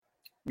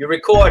You're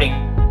recording.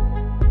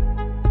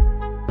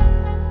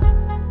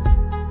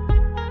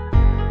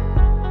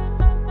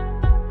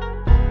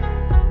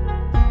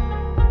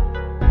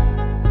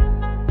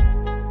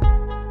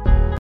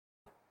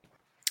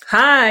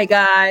 Hi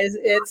guys,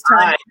 it's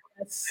time.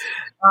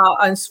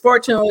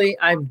 Unfortunately,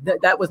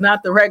 that was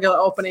not the regular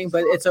opening,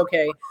 but it's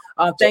okay.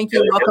 Thank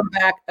you. Welcome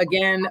back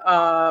again.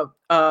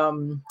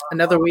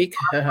 Another week.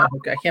 I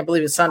can't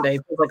believe it's Sunday.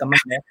 It feels like a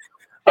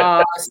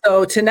Monday.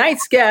 So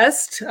tonight's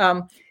guest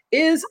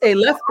is a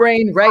left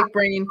brain, right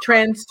brain,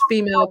 trans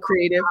female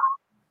creative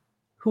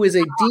who is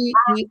a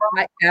DEI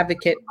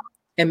advocate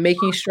and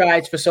making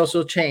strides for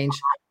social change.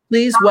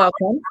 Please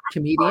welcome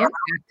comedian,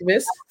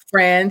 activist,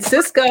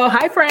 Francisco.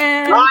 Hi,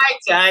 Fran. Hi,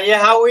 Tanya.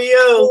 How are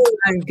you?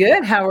 I'm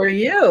good. How are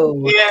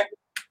you? Yeah.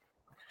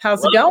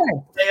 How's it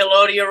going? Say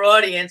hello to your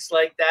audience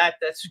like that.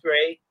 That's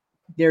great.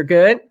 You're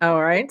good.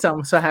 All right. So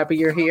I'm so happy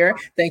you're here.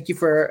 Thank you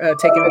for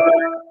taking the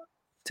time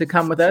to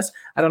come with us.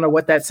 I don't know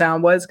what that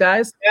sound was,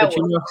 guys. Yeah, but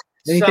you know,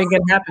 anything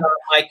can happen.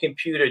 My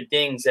computer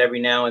dings every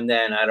now and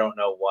then. I don't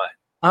know what.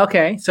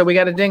 Okay, so we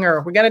got a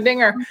dinger.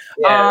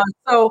 Yeah.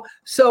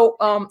 So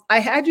I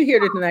had you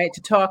here tonight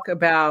to talk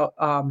about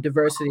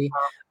diversity.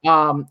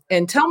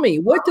 And tell me,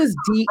 what does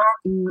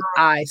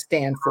DEI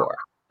stand for?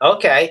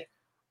 Okay.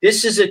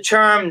 This is a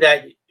term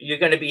that you're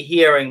going to be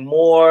hearing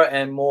more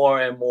and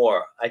more and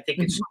more. I think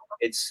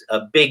it's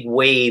a big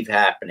wave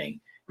happening.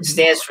 It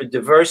stands for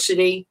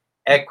diversity,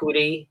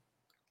 equity,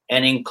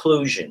 and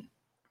inclusion.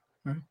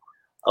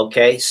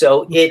 Okay,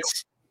 so it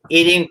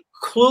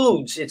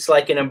includes, it's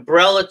like an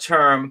umbrella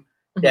term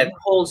that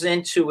pulls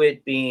into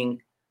it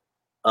being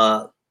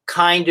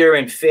kinder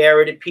and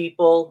fairer to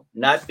people,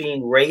 not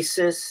being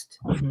racist,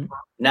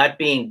 not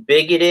being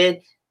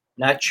bigoted,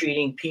 not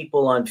treating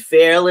people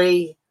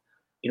unfairly,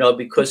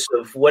 because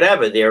of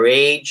whatever, their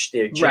age,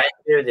 their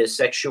gender, their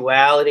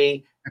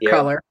sexuality,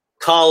 their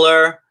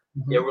color,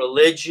 their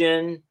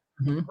religion,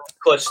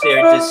 because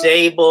they're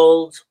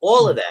disabled,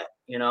 all of that,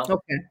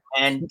 Okay.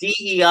 And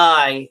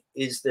DEI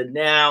is the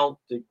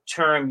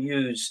term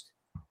used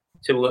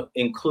to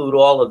include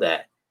all of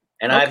that.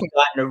 And I've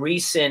gotten a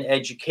recent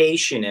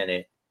education in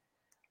it.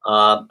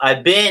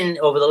 I've been,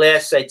 over the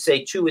last, I'd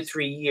say 2 or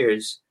 3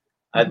 years,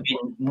 I've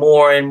been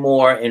more and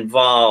more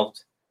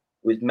involved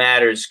with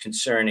matters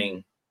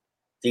concerning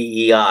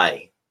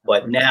DEI.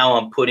 But now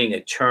I'm putting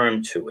a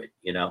term to it,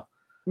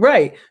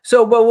 Right.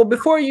 So, well,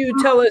 before you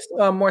tell us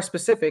more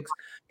specifics,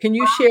 can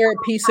you share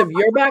a piece of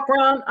your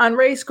background on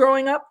race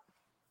growing up?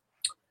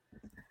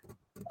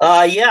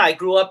 Yeah, I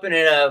grew up in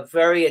a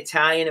very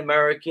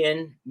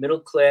Italian-American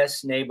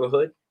middle-class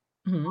neighborhood.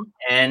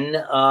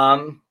 And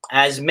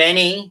as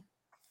many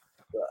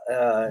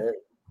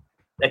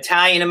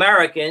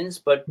Italian-Americans,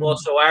 but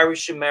also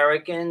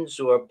Irish-Americans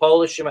or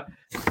Polish,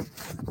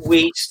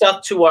 we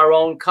stuck to our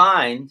own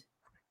kind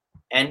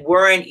and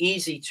weren't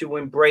easy to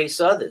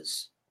embrace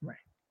others.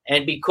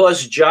 And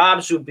because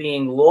jobs were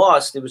being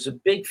lost, there was a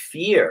big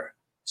fear,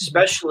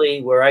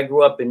 especially where I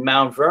grew up in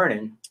Mount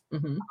Vernon.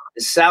 The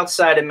south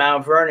side of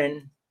Mount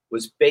Vernon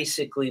was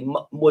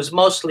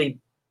mostly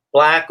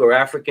Black or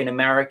African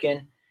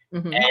American,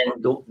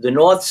 and the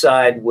north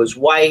side was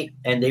white,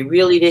 and they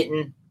really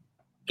didn't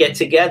get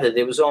together.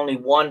 There was only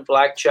one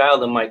Black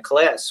child in my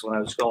class when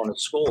I was going to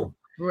school.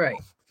 Right.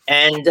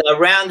 And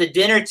around the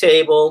dinner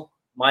table,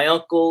 my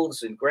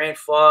uncles and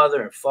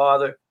grandfather and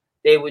father,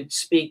 they would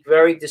speak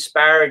very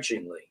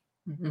disparagingly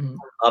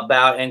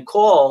about and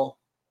call,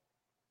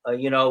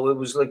 it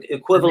was like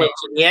equivalent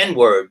to the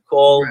N-word,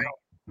 called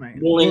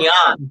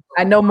Moulignan.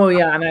 I know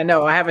Moulignan. I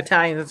know. I have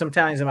some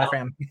Italians in my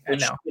family.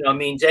 Which,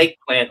 means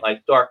eggplant,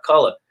 like dark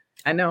color.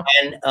 I know.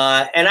 And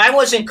I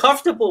wasn't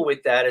comfortable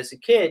with that as a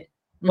kid,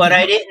 but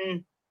I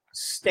didn't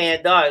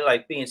stand up,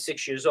 like being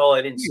 6 years old.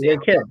 I didn't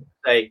stand up and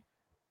say,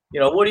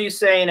 what are you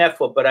saying that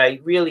for? But I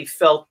really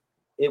felt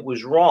it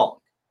was wrong.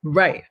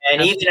 Right.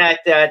 And even at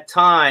that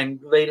time,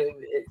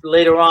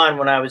 later on,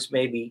 when I was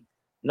maybe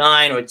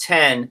 9 or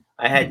 10,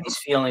 I had these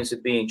feelings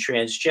of being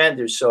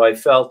transgender. So I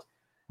felt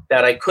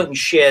that I couldn't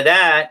share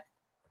that,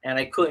 and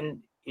I couldn't,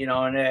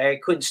 and I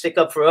couldn't stick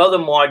up for other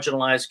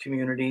marginalized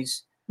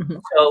communities.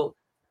 So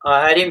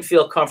I didn't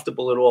feel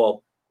comfortable at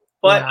all.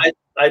 But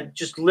I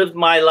just lived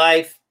my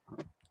life.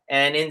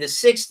 And in the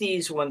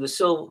 60s, when the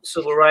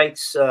civil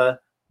rights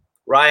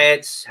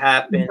riots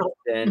happened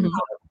and,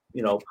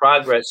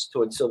 progress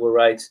towards civil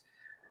rights,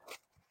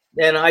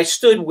 then I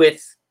stood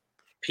with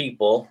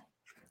people,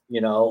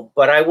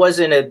 but I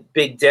wasn't a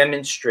big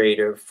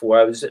demonstrator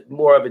I was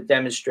more of a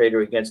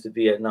demonstrator against the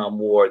Vietnam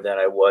War than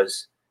I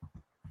was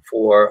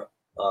for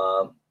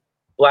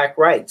Black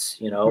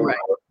rights,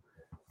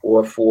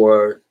 or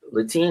for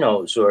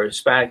Latinos or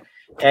Hispanic.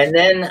 And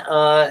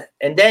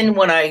then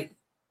when I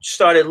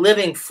started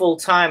living full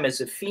time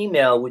as a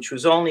female, which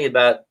was only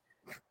about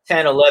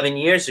 10, 11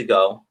 years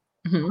ago,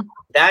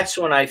 that's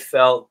when I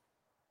felt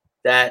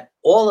that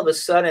all of a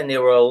sudden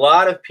there were a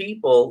lot of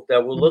people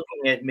that were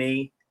looking at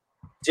me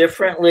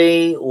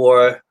differently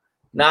or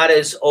not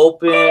as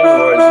open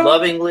or as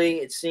lovingly,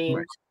 it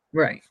seemed.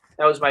 Right.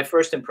 That was my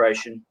first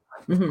impression.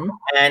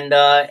 And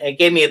it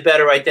gave me a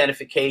better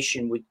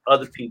identification with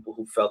other people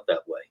who felt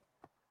that way.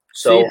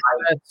 So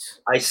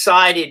I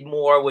sided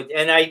more with,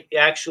 and I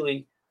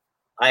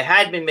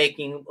had been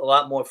making a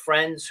lot more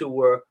friends who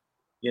were,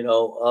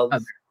 of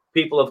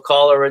people of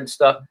color and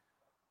stuff,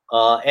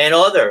 and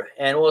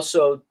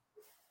also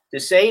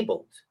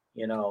disabled,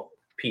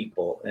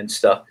 people and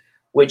stuff,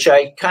 which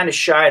I kind of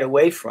shied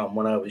away from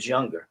when I was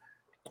younger.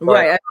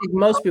 Right. I think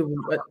most people,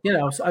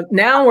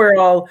 now we're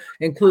all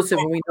inclusive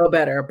and we know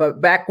better.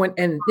 But back when,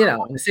 in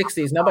the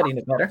 60s, nobody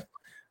knew better.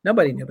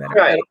 Nobody knew better.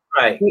 Right.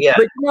 Yeah.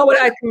 But you know what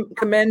I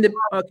commend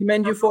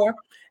you for?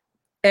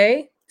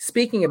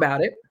 Speaking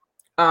about it,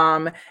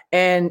 and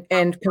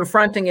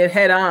confronting it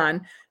head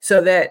on,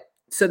 so that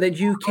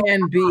you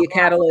can be a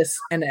catalyst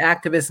and an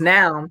activist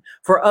now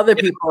for other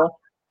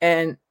people,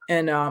 and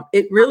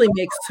it really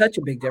makes such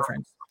a big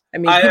difference. I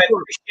mean, I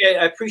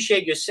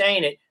appreciate you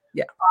saying it.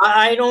 Yeah.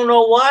 I don't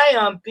know why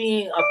I'm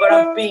being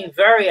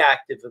very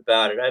active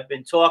about it. I've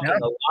been talking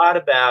a lot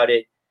about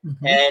it,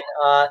 and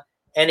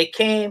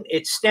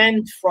it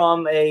stemmed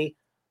from a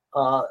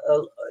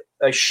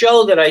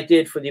show that I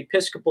did for the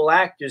Episcopal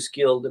Actors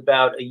Guild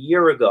about a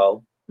year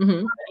ago,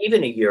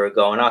 even a year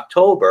ago in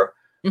October,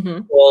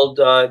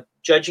 called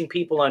Judging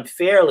People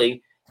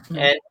Unfairly.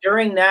 And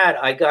during that,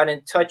 I got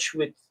in touch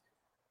with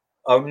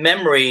a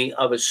memory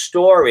of a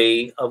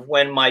story of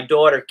when my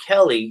daughter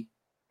Kelly,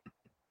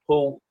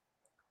 who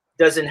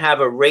doesn't have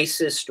a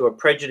racist or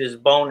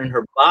prejudiced bone in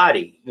her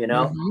body,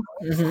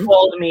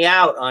 called me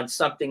out on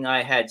something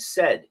I had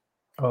said.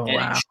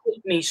 It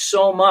shook me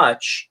so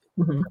much.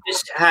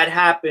 This had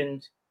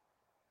happened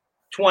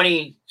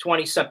 20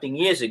 something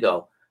years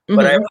ago,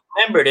 but I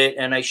remembered it,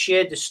 and I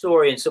shared the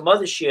story, and some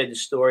others shared the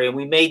story, and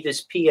we made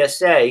this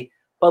PSA,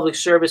 public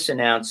service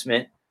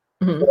announcement,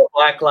 for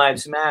Black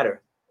Lives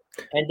Matter.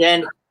 And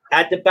then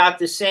at about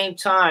the same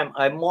time,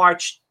 I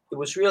marched. It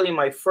was really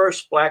my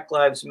first Black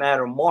Lives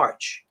Matter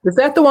march. Is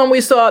that the one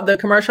we saw, the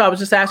commercial I was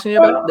just asking you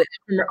about?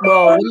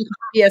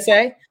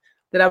 PSA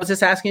that I was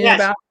just asking you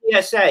about?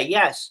 PSA,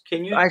 yes.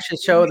 Can you? I should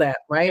show that,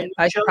 right?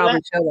 I should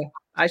probably show that.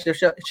 I should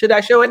show. Should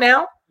I show it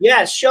now?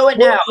 Yes, show it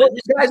now.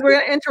 Guys, we're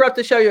going to interrupt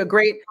to show you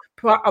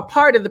a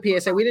part of the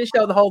PSA. We didn't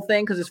show the whole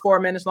thing because it's 4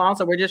 minutes long,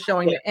 so we're just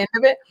showing the end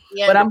of it.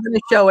 But I'm going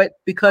to show it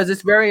because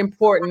it's very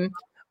important.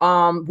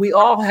 We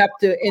all have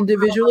to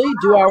individually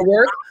do our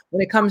work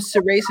when it comes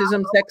to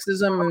racism,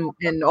 sexism,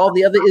 and all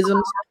the other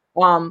isms,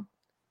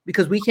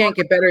 because we can't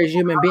get better as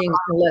human beings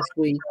unless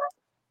we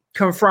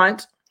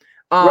confront,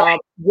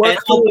 work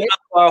open up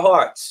our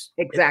hearts.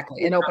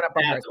 Exactly, and open up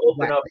our hearts.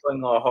 Open up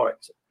our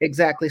hearts.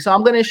 Exactly. So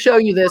I'm going to show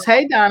you this.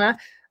 Hey, Donna.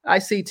 I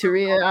see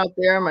Taria out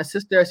there, my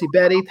sister. I see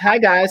Betty. Hi,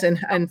 guys,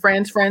 and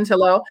friends.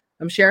 Hello.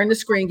 I'm sharing the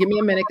screen. Give me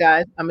a minute,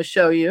 guys. I'm going to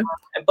show you.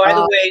 And by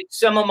the way,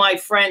 some of my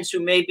friends who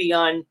may be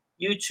on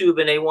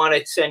YouTube and they want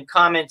to send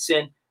comments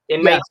in, they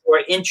may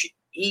more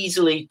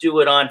easily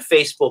do it on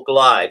Facebook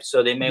Live.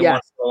 So they may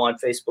want to go on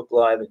Facebook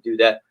Live and do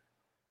that.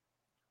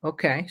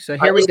 Okay, so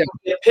here we go.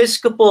 The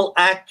Episcopal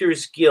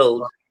Actors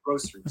Guild.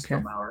 Groceries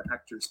from our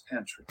actors'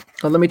 pantry.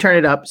 So let me turn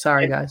it up.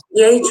 Sorry, guys.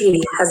 EAG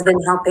has been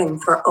helping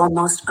for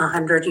almost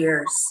 100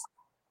 years,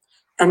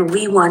 and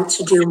we want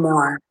to do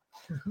more.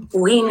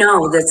 We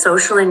know that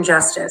social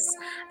injustice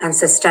and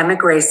systemic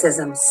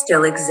racism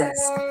still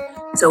exist,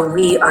 so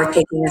we are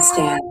taking a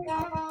stand.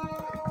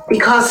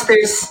 Because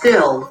there's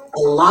still a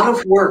lot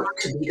of work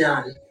to be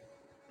done.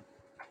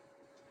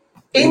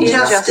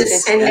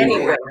 Injustice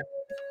anywhere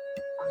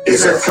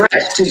is a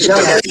threat to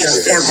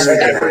justice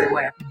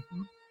everywhere.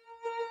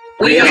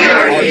 We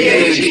are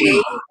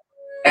EAG,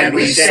 and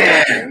we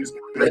stand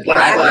with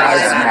Black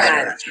Lives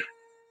Matter. That's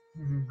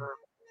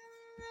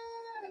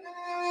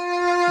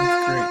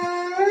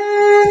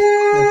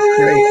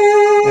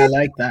great. I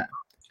like that.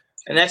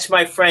 And that's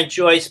my friend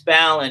Joyce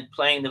Ballant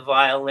playing the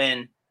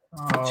violin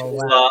to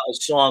a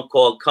song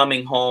called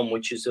Coming Home,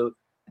 which is a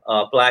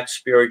Black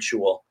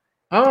spiritual.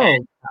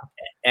 And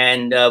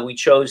we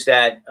chose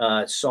that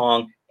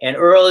song. And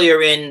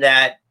earlier in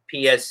that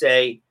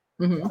PSA,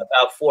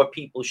 about 4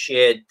 people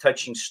shared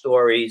touching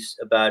stories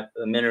about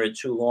a minute or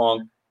two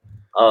long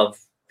of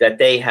that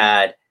they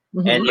had.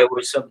 And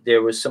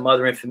there was some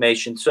other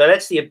information. So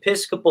that's the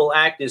Episcopal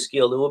Actors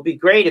Guild. It would be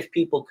great if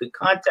people could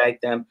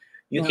contact them.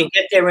 You can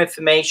get their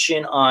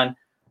information on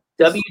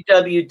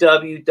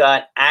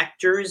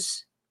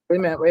www.actors. Wait a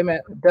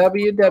minute.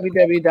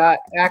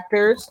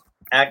 www.actors.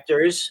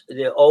 Actors,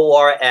 the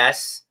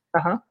ORS,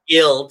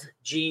 Guild,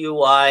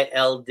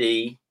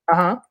 GUILD,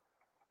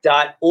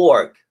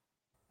 .org.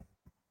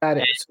 Got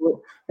it.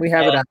 We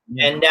have it.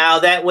 And now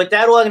that with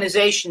that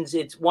organization's,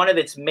 it's one of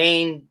its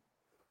main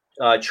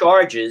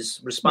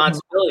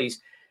responsibilities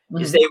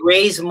is they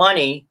raise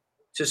money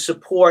to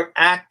support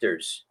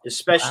actors,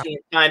 especially in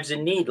times of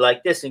need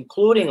like this,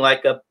 including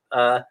like a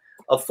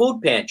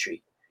food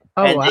pantry.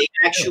 They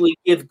actually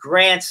give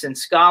grants and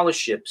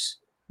scholarships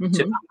to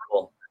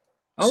people.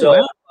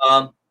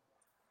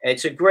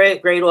 It's a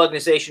great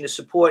organization to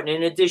support. And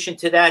in addition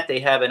to that, they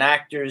have an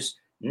actors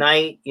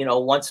night,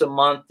 once a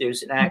month,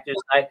 there's an actors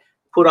night.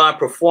 put on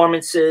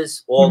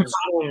performances, all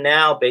Zoom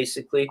now,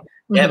 basically.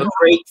 They have a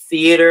great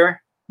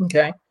theater.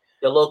 Okay.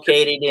 They're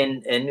located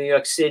in New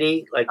York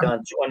City, like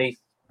on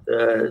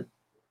 23rd,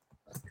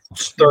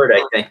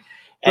 I think.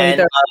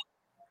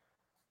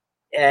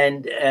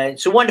 And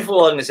it's a wonderful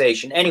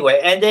organization. Anyway,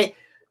 and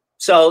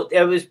so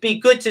it would be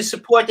good to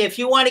support them. If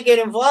you want to get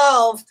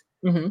involved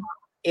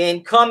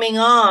in coming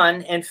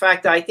on, in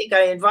fact, I think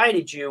I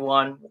invited you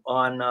on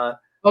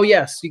oh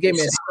yes, you gave me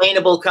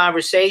Sustainable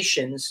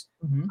Conversations,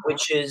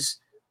 which is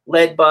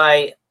led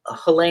by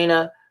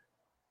Helena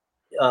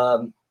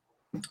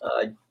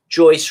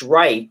Joyce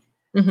Wright.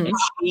 And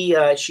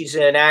she's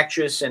an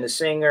actress and a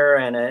singer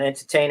and an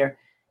entertainer.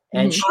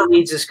 And she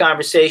leads this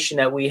conversation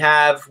that we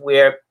have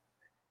where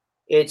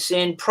it's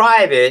in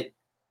private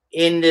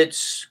in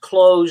its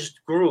closed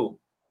group.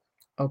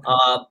 Okay.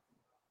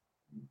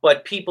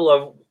 But people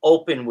are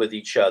open with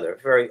each other,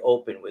 very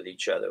open with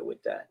each other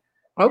with that.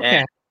 Okay.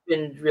 And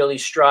been really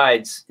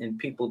strides in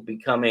people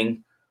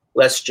becoming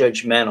less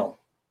judgmental.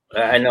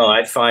 I know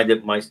I find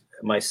it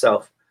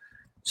myself.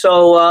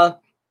 So,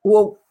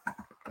 well,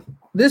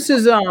 this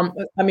is I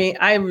mean,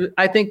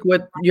 I think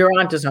what you're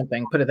onto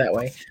something, put it that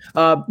way.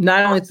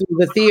 Not only through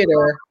the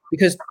theater,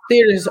 because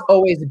theater has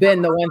always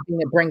been the one thing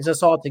that brings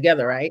us all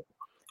together, right?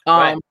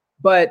 Right.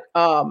 But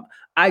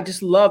I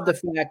just love the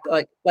fact,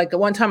 like the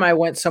one time I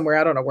went somewhere,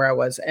 I don't know where I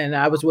was, and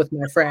I was with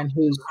my friend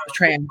who's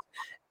trans,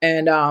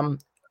 and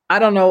I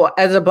don't know,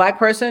 as a Black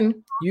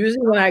person,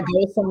 usually when I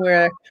go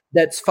somewhere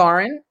that's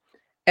foreign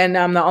and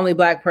I'm the only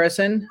Black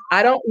person,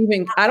 I don't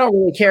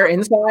really care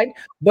inside,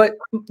 but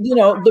you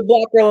know, the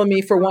Black girl in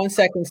me for 1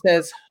 second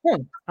says,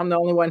 I'm the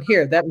only one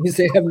here. That means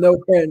they have no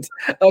friends.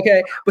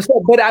 Okay.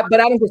 But I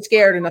don't get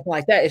scared or nothing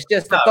like that. It's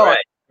just a thought.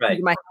 Right.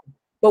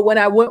 But when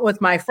I went with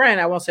my friend,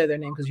 I won't say their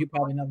name because you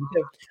probably know them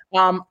too.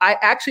 I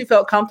actually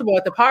felt comfortable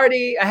at the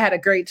party. I had a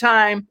great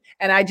time.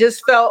 And I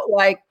just felt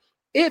like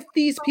if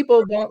these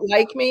people don't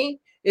like me,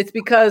 it's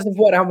because of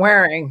what I'm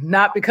wearing,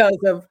 not because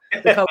of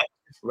the color.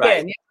 Right.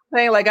 You know what I'm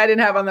saying? Like I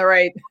didn't have on the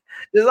right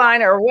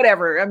design or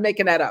whatever. I'm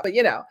making that up. But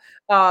you know,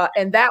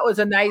 and that was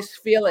a nice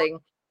feeling.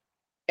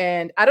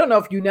 And I don't know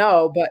if you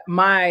know, but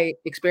my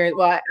experience,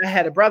 well, I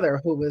had a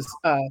brother who was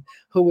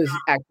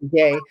actually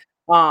gay.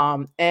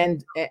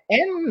 And I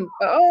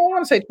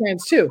want to say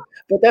trans too,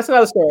 but that's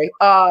another story.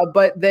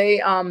 But they,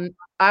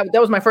 that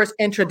was my first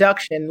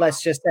introduction,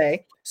 let's just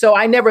say. So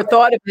I never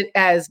thought of it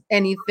as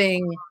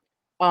anything,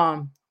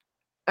 out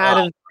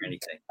of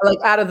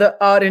the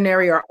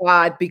ordinary or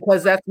odd,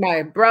 because that's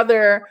my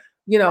brother.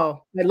 You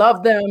know, I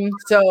love them.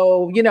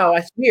 So, you know,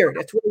 it's weird.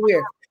 It's really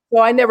weird.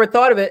 So I never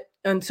thought of it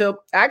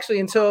until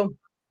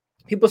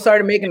people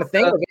started making a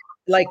thing of it,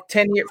 like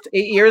 8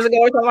 years ago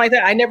or something like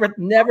that. I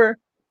never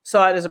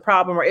saw it as a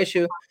problem or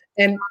issue,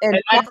 and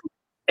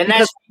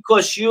that's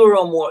because you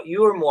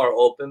were more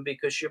open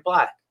because you're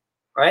Black,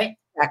 right?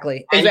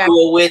 Exactly. And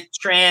you were with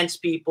trans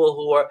people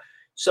who are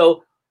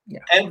so.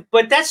 Yeah.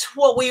 But that's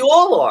what we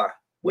all are.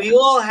 We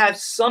all have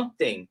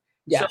something.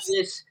 Yes.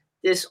 So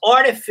this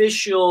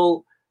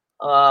artificial.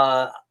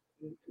 I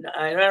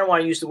don't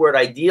want to use the word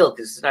ideal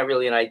because it's not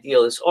really an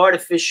ideal. This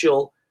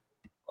artificial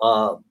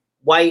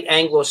white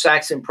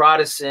Anglo-Saxon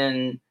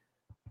Protestant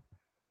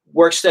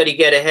work, study,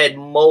 get ahead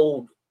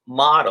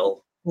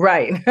model,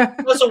 right?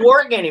 It doesn't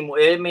work anymore.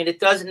 I mean, it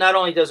doesn't. Not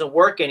only doesn't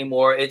work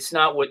anymore, it's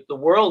not what the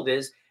world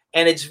is,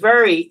 and it's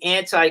very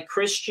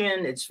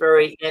anti-Christian. It's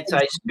very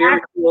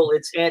anti-spiritual.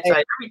 It's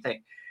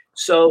anti-everything.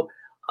 So,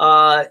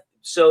 the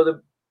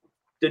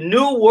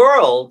new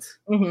world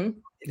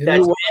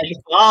that's been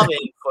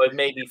evolving for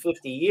maybe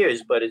 50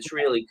 years, but it's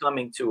really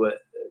coming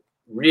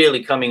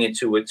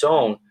into its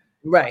own.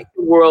 Right.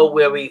 A world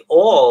where we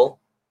all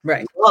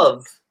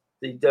love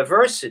the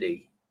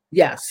diversity.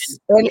 Yes.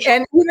 And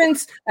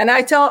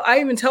I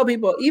even tell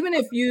people, even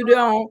if you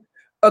don't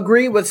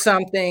agree with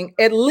something,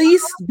 at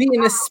least be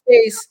in a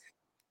space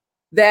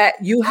that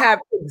you have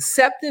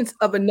acceptance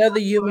of another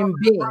human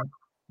being.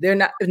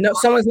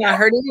 Someone's not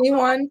hurting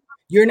anyone.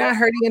 You're not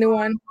hurting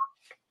anyone.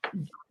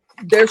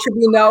 There should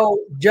be no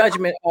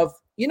judgment of,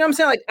 you know what I'm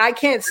saying? Like, I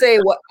can't say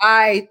what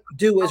I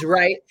do is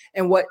right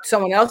and what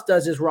someone else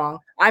does is wrong.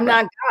 I'm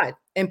not God.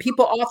 And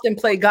people often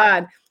play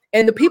God.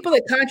 And the people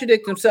that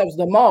contradict themselves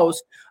the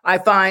most, I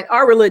find,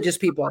 are religious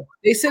people.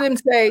 They sit and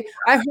say,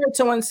 I heard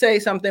someone say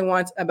something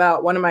once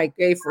about one of my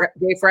gay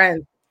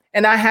friends,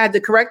 and I had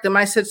to correct them.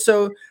 I said,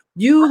 so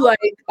you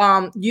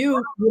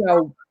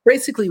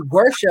basically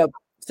worship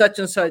such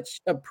and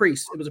such a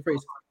priest. It was a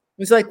priest.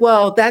 He's like,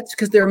 well, that's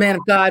because they're a man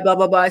of God, blah,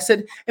 blah, blah. I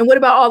said, and what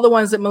about all the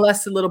ones that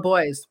molested little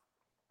boys?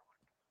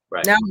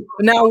 Right.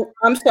 Now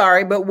I'm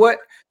sorry, but what?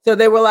 So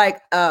they were like,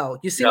 oh,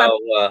 you see my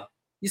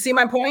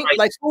point? Christ,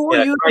 like, who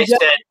are you? Christ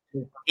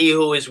said, he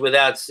who is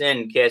without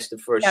sin cast the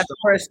first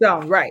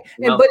stone. Right.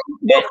 But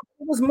it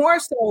was more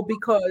so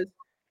because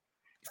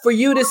for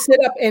you to sit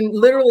up and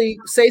literally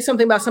say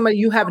something about somebody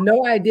you have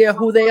no idea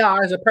who they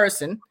are as a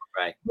person,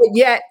 right? But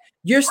yet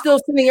you're still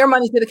sending your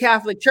money to the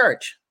Catholic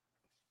Church.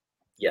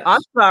 Yes.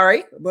 I'm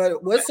sorry,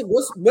 but what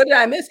did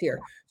I miss here?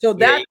 So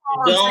that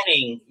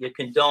you're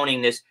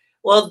condoning this.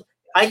 Well,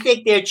 I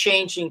think they're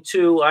changing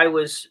too. I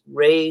was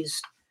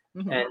raised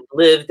Mhm. and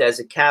lived as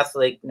a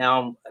Catholic.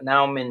 Now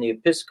I'm in the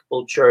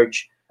Episcopal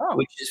Church, Oh.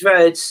 which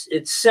is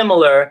it's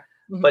similar,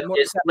 Mhm. but More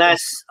there's acceptance.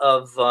 less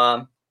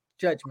of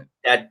Judgment.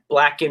 that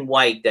black and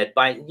white.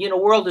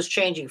 World is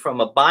changing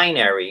from a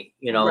binary,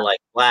 Right. like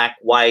black,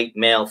 white,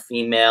 male,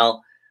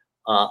 female,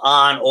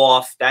 on,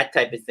 off, that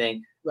type of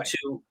thing, Right.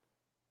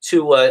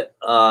 to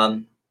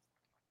a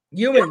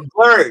Human.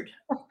 blurred.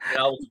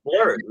 It's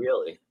blurred,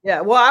 really.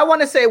 Yeah. Well, I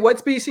want to say, what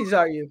species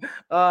are you?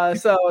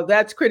 So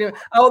that's pretty.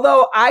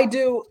 Although I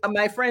do,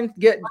 my friend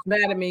gets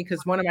mad at me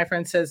because one of my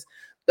friends says,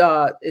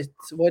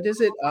 "It's what is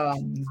it?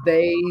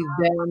 They,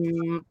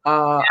 them."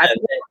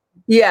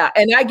 Yeah,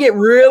 and I get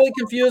really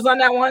confused on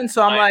that one.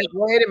 So I'm like,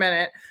 wait a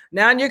minute,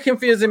 now you're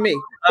confusing me.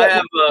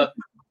 I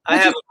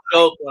have a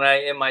joke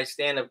in my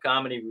stand-up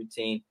comedy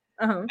routine.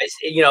 Uh-huh.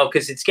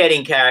 Because it's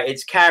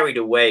carried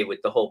away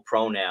with the whole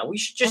pronoun. We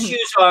should just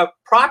use our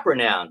proper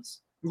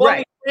nouns. Call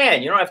me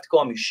man. You don't have to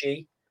call me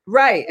she.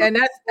 Right, and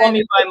that's call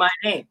me by my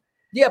name.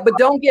 Yeah, but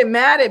don't get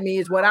mad at me,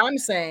 is what I'm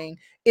saying.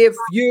 If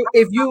you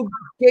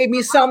gave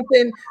me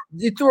something,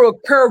 you threw a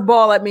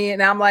curveball at me,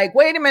 and I'm like,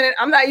 wait a minute,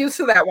 I'm not used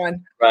to that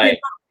one. Right.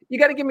 You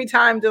got to give me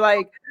time to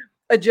like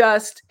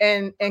adjust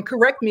and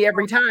correct me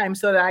every time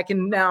so that I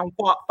can now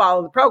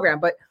follow the program.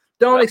 But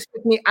don't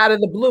expect me out of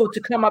the blue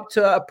to come up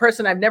to a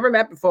person I've never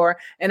met before.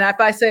 And if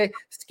I say,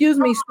 "Excuse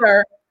me,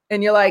 sir,"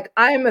 and you're like,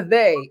 "I am a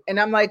they," and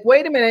I'm like,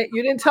 "Wait a minute,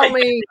 you didn't tell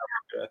me."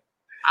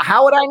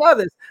 How would I know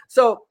this?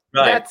 So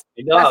that's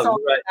all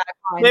right.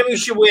 Maybe we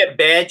should wear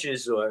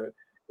badges or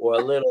a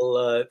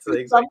little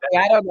things like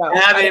that. I don't know. I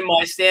have it in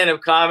my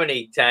stand-up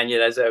comedy,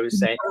 Tanya, as I was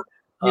saying.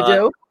 You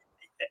do?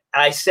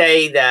 I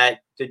say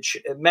that the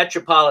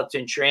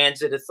Metropolitan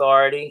Transit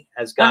Authority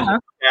has gotten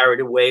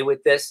carried away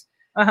with this.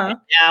 And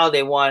now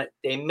they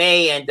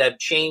may end up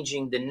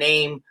changing the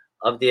name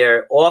of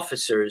their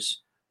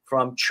officers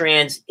from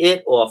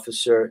transit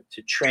officer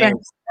to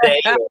transit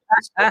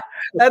officer.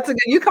 That's a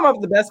good. You come up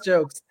with the best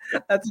jokes.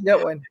 That's a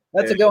good one.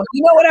 That's a good one.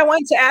 You know what I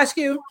wanted to ask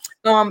you?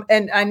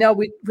 And I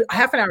know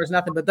half an hour is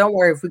nothing, but don't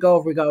worry if we go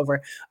over, we go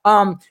over.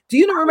 Do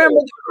you remember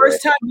the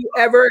first time you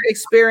ever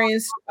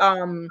experienced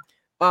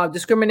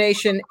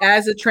discrimination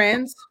as a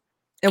trans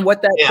and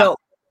what that felt?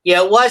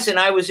 Yeah, it was, and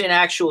I was in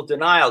actual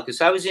denial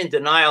because I was in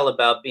denial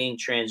about being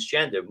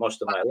transgender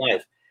most of my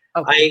life.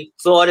 Okay. I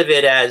thought of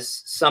it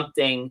as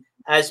something,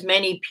 as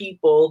many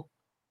people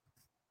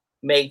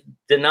may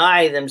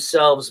deny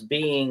themselves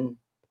being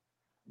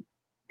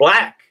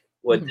Black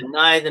or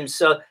deny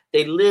themselves.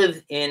 They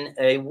live in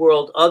a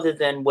world other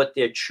than what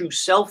their true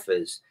self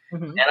is.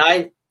 And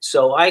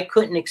I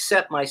couldn't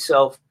accept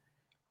myself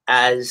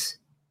as,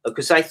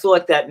 because I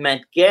thought that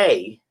meant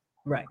gay.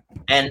 Right.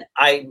 And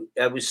I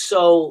was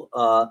so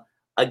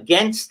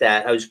against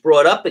that. I was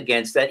brought up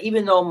against that,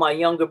 even though my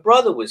younger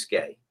brother was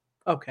gay.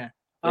 Okay.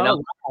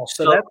 Wow.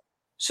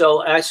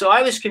 So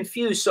I was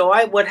confused.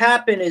 So what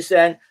happened is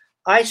then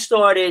I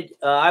started,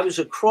 I was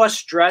a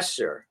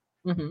cross-dresser,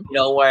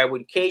 where I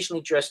would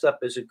occasionally dress up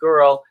as a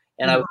girl,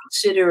 and I would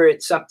consider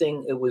it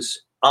something, it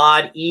was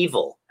odd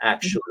evil,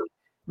 actually.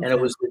 And it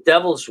was the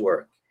devil's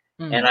work.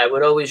 And I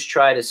would always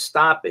try to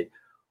stop it.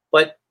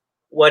 But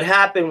what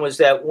happened was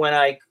that when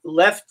I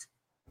left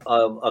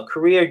a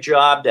career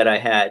job that I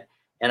had,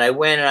 and I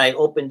went and I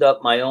opened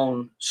up my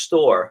own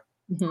store,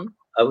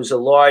 it was a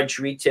large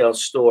retail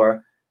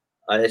store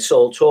that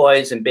sold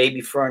toys and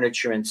baby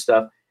furniture and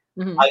stuff.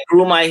 I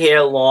grew my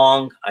hair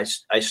long.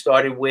 I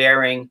started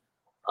wearing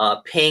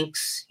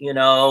pinks,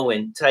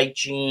 and tight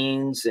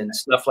jeans and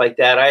stuff like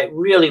that. I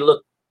really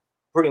looked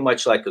pretty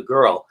much like a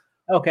girl.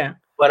 Okay.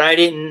 But I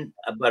didn't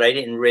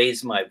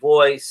raise my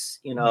voice,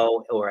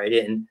 or I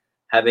didn't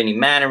have any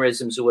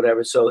mannerisms or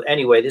whatever. So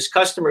anyway, this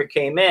customer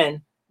came in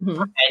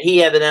and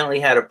he evidently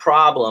had a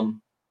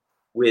problem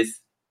with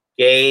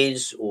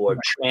gays or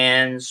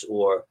trans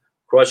or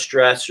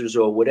cross-dressers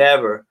or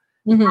whatever.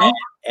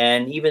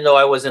 And even though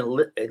I wasn't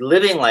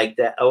living like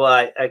that,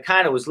 I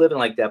kind of was living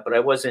like that, but I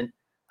wasn't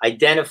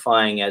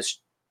identifying as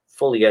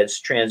fully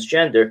as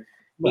transgender.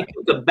 He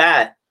took a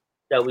bat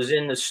that was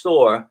in the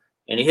store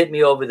and he hit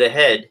me over the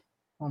head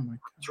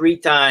 3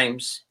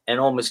 times and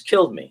almost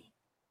killed me.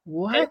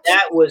 What? And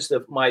that was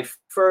my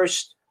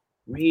first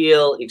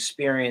real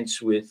experience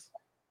with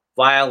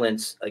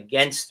violence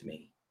against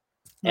me.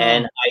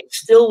 And I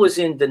still was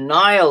in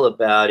denial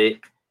about it.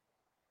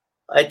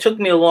 It took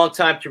me a long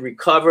time to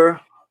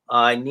recover.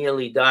 I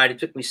nearly died. It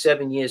took me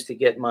 7 years to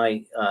get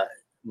my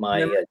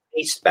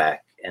taste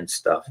back and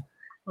stuff.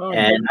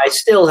 And I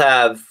still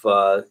have,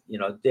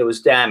 there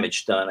was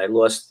damage done.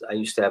 I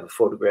used to have a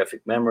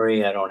photographic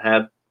memory. I don't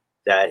have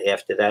that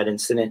after that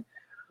incident.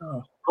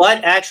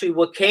 But actually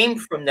what came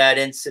from that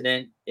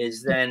incident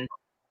is then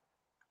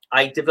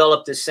I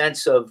developed a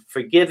sense of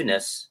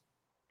forgiveness,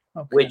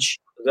 which,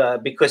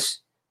 because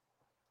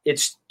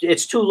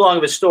it's too long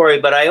of a story,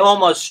 but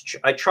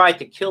I tried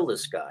to kill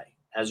this guy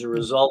as a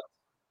result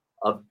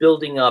of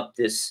building up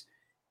this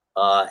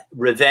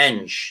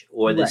revenge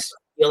or this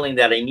feeling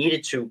that I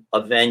needed to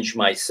avenge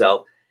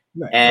myself.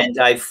 Right. And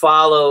I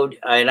followed,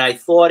 and I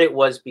thought it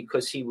was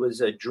because he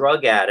was a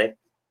drug addict,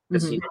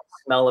 because he didn't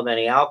smell of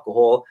any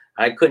alcohol.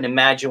 I couldn't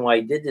imagine why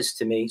he did this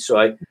to me. So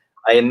I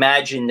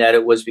imagined that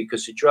it was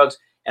because of drugs.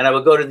 And I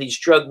would go to these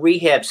drug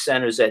rehab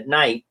centers at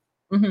night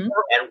and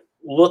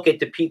look at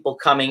the people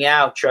coming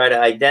out, try to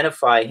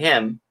identify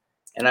him.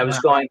 And I was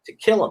going to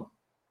kill him.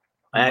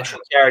 I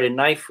actually carried a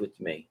knife with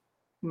me.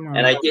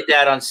 And I did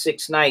that on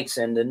 6 nights.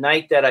 And the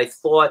night that I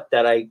thought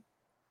that I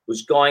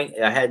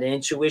had an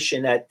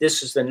intuition that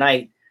this is the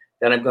night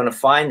that I'm going to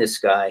find this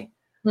guy.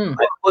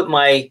 I put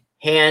my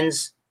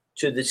hands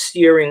to the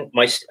steering.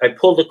 I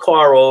pulled the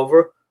car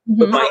over,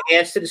 put my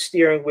hands to the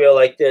steering wheel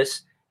like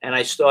this, and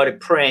I started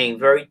praying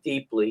very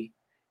deeply.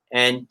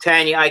 And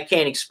Tanya, I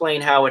can't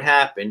explain how it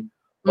happened,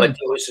 but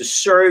there was a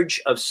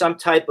surge of some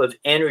type of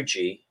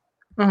energy.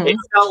 It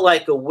felt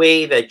like a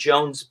wave at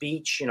Jones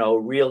Beach, a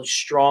real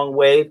strong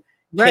wave.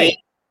 Came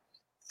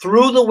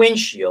through the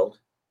windshield,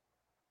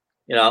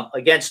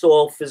 against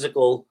all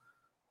physical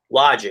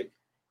logic.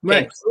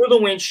 Came through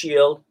the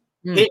windshield,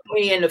 hit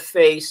me in the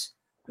face,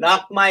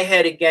 knocked my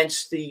head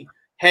against the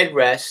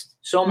headrest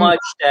so much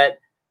that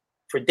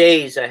for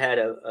days I had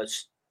a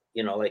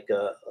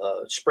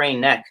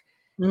sprained neck.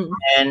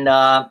 And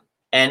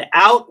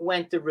out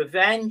went the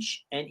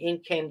revenge, and in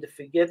came the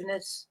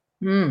forgiveness,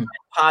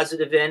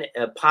 positive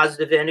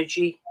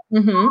energy.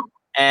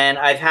 And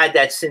I've had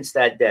that since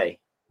that day.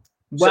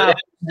 So that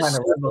was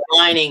the silver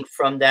lining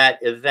from that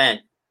event.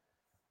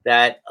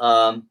 That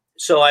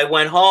so I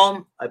went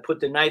home. I put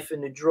the knife in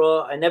the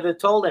drawer. I never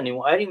told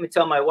anyone. I didn't even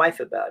tell my wife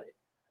about it.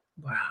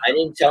 Wow. I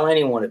didn't tell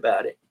anyone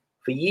about it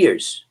for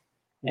years.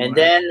 And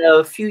then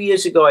a few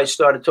years ago, I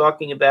started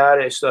talking about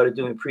it. I started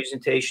doing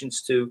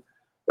presentations to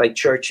like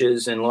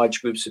churches and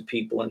large groups of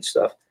people and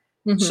stuff.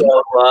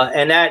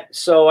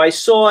 So I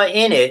saw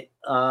in it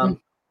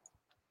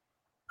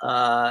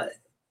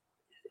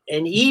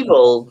an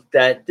evil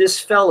that this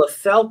fella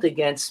felt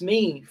against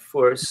me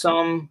for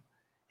some,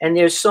 and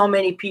there's so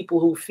many people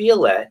who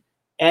feel that.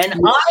 And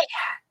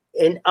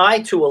I,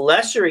 to a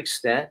lesser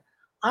extent,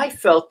 I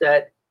felt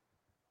that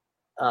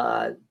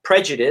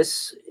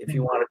prejudice, if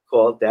you want to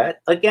call it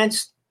that,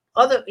 against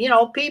other,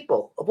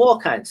 people of all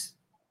kinds,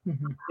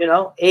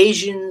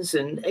 Asians,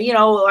 and,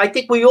 I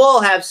think we all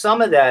have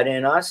some of that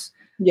in us.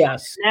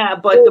 Yes. Yeah,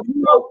 but the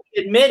more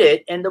we admit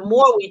it, and the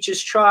more we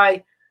just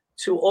try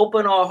to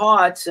open our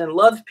hearts and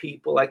love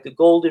people, like the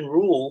golden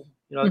rule,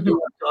 do unto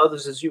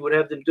others as you would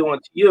have them do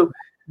unto you,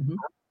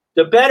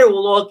 the better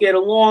we'll all get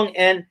along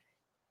and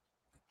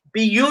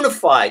be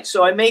unified.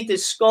 So I made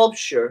this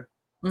sculpture.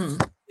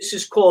 This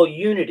is called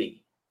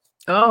Unity.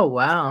 Oh,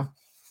 wow.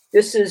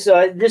 This is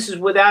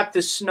without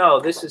the snow.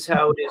 This is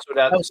how it is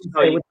without the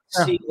snow. You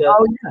can see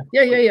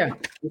yeah.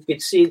 You can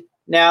see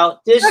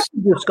now this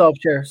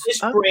sculpture. This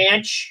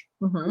branch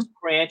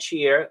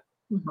here.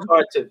 It's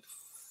hard to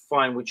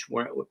find which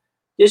one.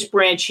 This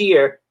branch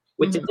here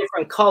with the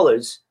different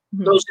colors.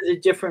 Those are the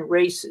different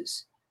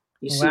races.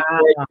 You see red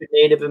for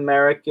Native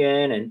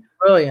American and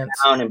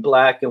brown and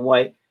black and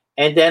white.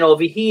 And then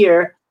over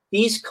here,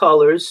 these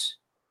colors,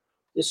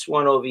 this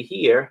one over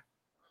here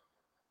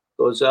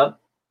goes up.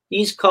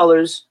 These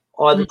colors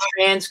are the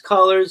trans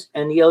colors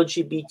and the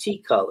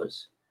LGBT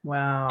colors.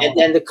 Wow. And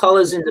then the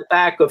colors in the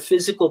back are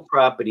physical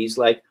properties,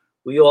 like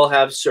we all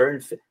have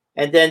certain.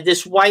 And then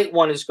this white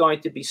one is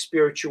going to be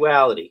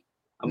spirituality.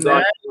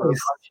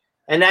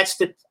 And that's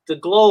the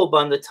globe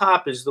on the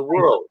top is the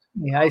world.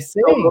 Yeah, I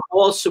see. So we're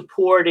all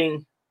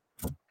supporting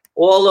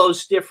all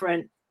those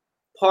different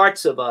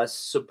parts of us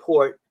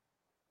support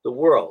the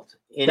world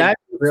in a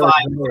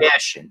unified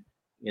fashion.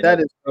 That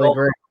is really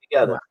great.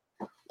 Together.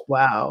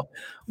 Wow.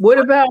 What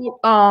about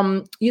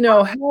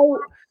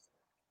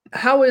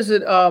how is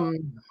it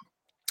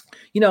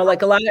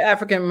like a lot of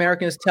African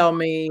Americans tell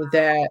me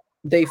that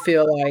they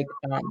feel like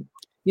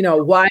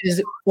why does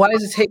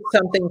it take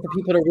something for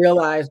people to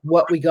realize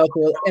what we go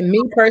through? And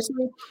me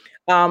personally,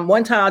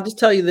 one time I'll just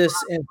tell you this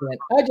incident.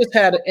 I just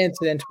had an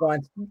incident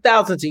once,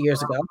 thousands of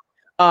years ago,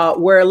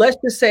 where let's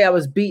just say I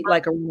was beat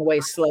like a runaway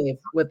slave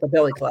with the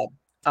Billy Club.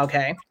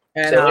 Okay.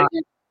 And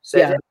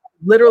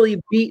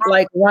literally beat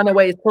like a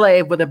runaway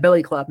slave with a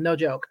Billy Club. No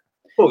joke.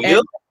 Oh,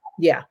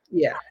 yeah.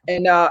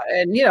 And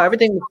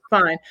everything was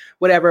fine,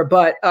 whatever.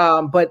 But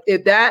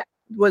that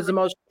was the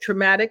most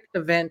traumatic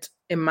event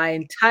in my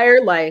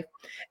entire life.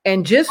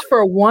 And just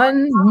for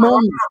one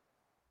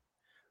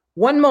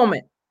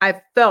moment,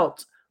 I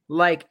felt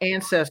like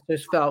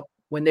ancestors felt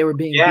when they were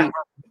being beat by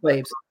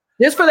slaves.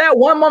 Just for that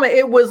one moment,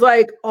 it was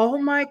like, oh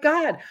my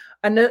God.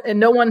 And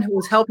no one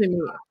was helping me.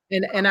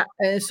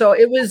 And so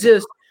it was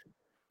just,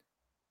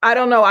 I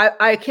don't know.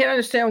 I can't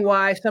understand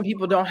why some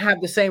people don't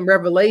have the same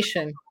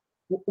revelation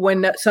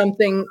when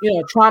something,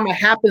 trauma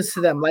happens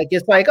to them. Like,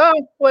 it's like,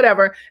 oh,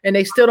 whatever. And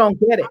they still don't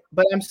get it.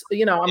 But I'm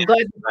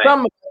glad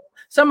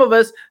some of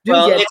us do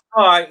get it. It's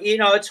hard.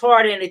 It's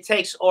hard, and it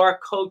takes our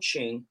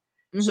coaching.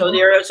 So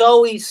there is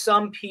always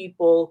some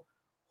people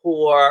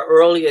who are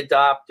early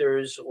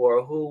adopters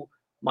or who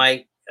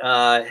might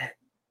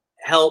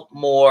help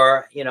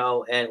more,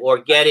 or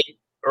get it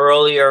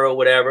earlier or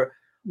whatever.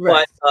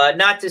 Right. But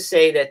not to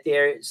say that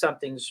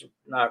something's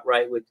not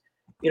right with,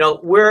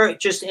 we're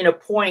just in a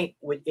point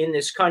in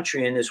this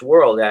country, in this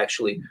world,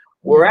 actually,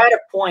 we're at a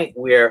point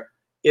where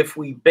if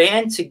we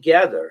band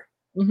together,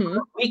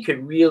 we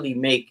could really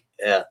make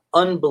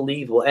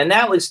unbelievable. And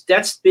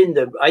that's been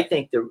I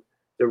think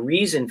the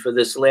reason for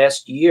this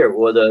last year,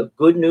 or the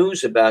good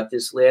news about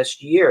this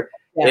last year.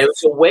 Yes. It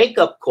was a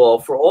wake-up call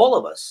for all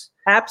of us.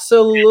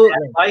 Absolutely.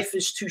 And life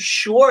is too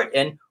short,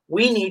 and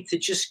we need to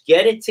just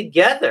get it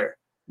together.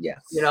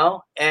 Yes.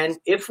 And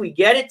if we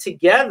get it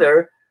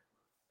together,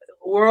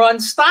 we're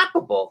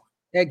unstoppable.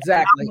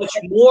 Exactly. How much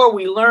more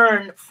we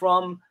learn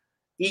from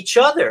each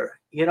other,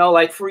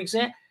 like, for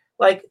example,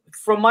 like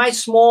from my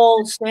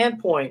small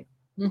standpoint,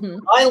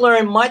 I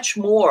learn much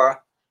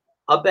more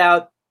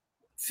about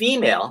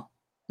female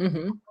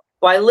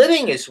by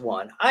living as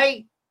one.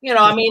 I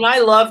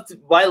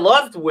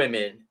loved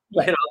women,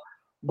 right.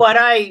 But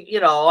I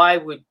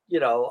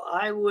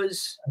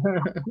was a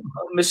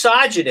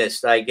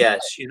misogynist, I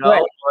guess,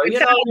 right.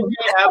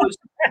 I was,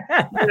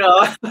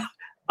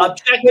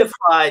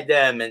 objectified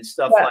them and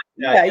stuff like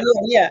that.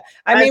 Yeah.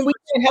 I mean, we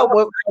can't help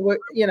what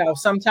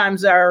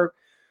sometimes our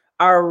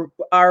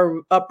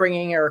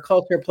upbringing or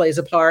culture plays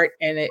a part,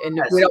 and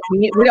we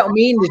don't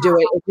mean to do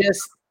it. It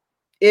just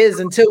is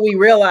until we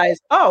realize,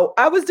 oh,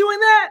 I was doing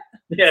that.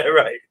 Yeah,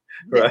 right.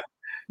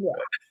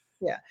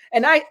 Yeah.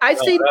 And I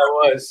see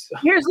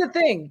here's the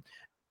thing.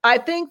 I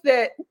think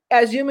that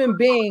as human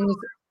beings,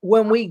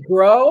 when we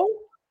grow,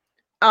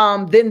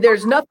 then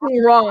there's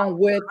nothing wrong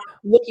with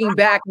looking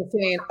back and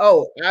saying,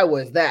 oh, I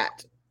was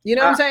that. You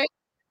know what I'm saying?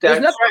 There's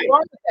nothing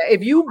wrong with that.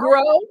 If you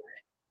grow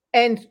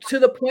and to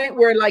the point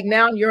where like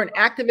now you're an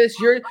activist,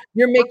 you're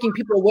making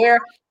people aware.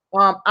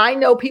 I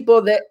know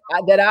people that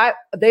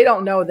they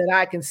don't know that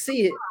I can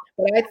see it,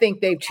 but I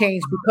think they've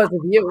changed because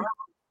of you.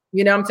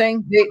 You know what I'm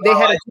saying? They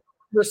had a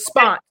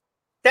response.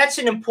 That's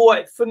an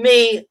important, for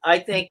me, I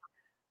think,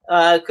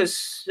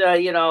 because, I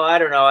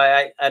don't know,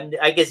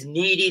 I guess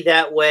needy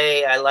that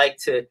way. I like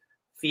to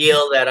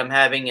feel that I'm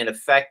having an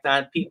effect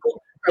on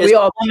people. There's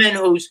a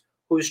woman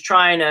who's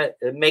trying to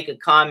make a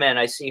comment.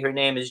 I see her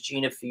name is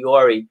Gina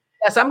Fiore.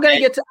 Yes, I'm going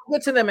to get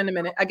to them in a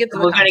minute. We're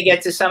going to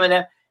get to some of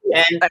them.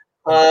 And,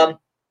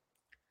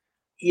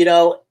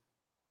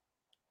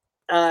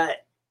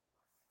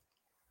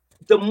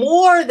 the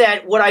more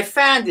that what I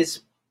found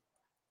is,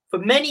 for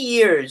many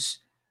years,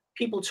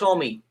 people told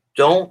me,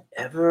 don't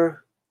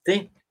ever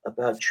think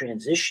about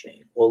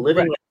transitioning or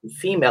living as a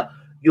female.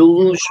 You'll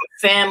lose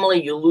your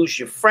family, you'll lose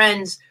your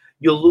friends,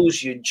 you'll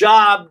lose your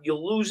job,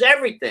 you'll lose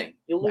everything.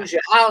 You'll lose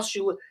your house.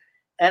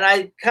 And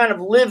I kind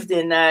of lived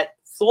in that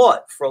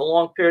thought for a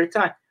long period of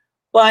time.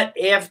 But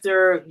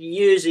after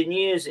years and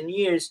years and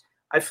years,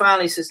 I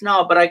finally says,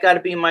 no, but I got to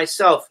be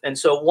myself. And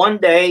so one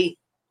day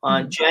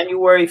on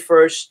January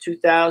 1st,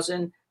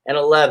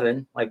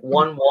 2011, like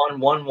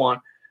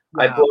 1/1/11,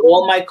 I brought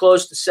all my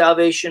clothes to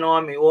Salvation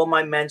Army, all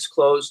my men's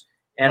clothes,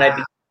 and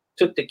I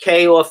took the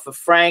K off of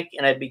Frank,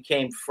 and I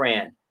became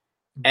Fran.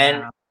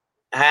 And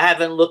I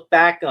haven't looked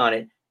back on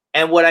it.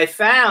 And what I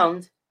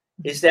found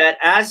is that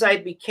as I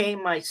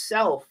became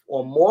myself,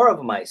 or more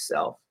of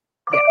myself,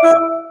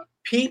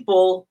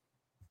 people,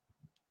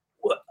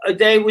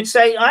 they would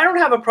say, I don't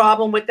have a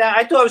problem with that.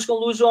 I thought I was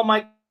going to lose all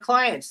my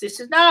clients. They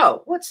said,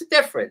 no, what's the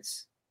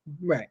difference?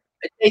 Right.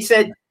 They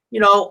said,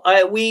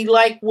 we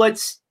like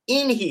what's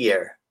in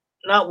here,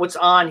 not what's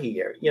on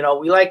here.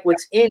 We like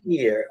what's in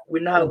here.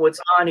 We're not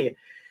what's on here.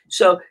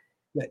 So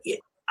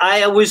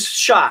I was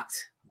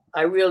shocked.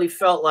 I really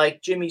felt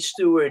like Jimmy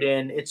Stewart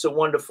in It's a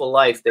Wonderful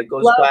Life that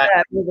goes back.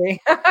 That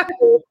movie.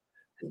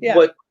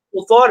 What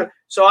people thought of.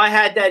 So I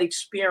had that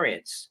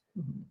experience,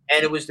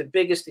 and it was the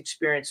biggest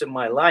experience of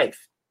my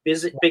life,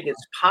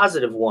 biggest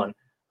positive one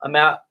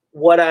about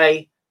what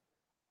I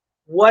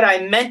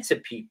meant to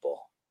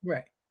people.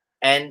 Right.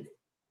 And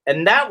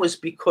that was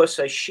because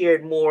I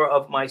shared more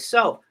of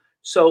myself.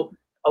 So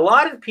a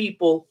lot of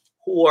people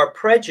who are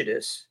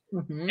prejudiced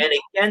and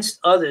against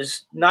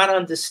others, not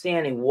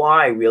understanding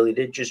why, really,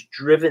 they're just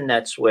driven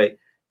that way.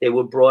 They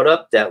were brought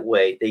up that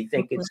way. They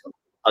think it's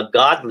a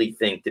godly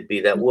thing to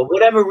be that way.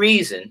 Whatever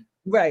reason,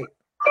 right?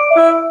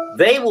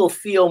 They will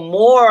feel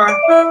more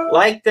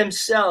like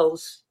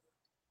themselves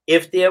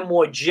if they're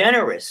more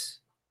generous,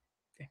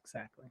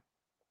 exactly,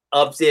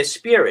 of their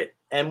spirit,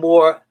 and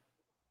more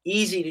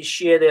easy to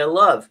share their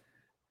love.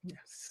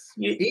 Yes,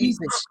 easy.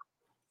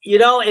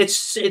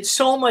 It's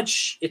so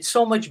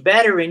much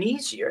better and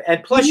easier,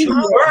 and plus you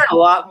learn a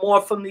lot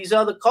more from these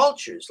other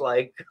cultures.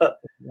 Like,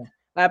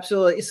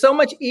 absolutely, it's so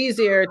much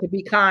easier to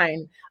be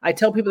kind. I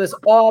tell people this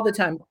all the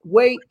time: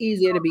 way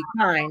easier to be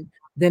kind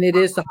than it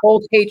is to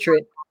hold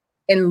hatred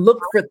and look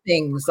for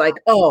things like,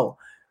 oh,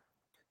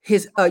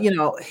 the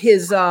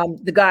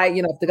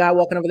guy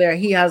walking over there,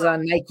 he has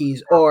on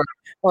Nikes, or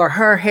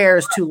her hair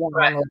is too long.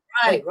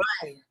 Right.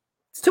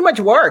 It's too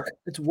much work.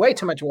 It's way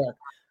too much work.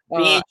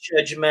 Being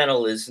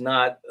judgmental is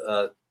not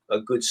a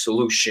good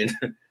solution.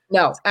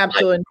 No,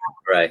 absolutely not.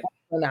 Right.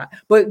 Not.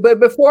 But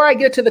before I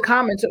get to the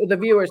comments of the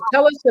viewers,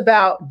 tell us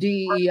about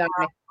DEI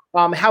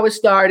how it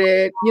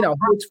started, who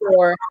it's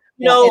for.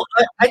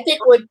 I think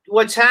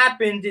what's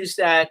happened is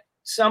that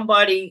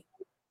somebody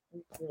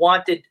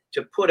wanted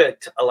to put a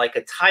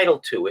title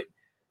to it.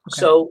 Okay.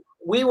 So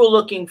we were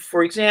looking,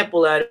 for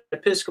example, at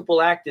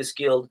Episcopal Actors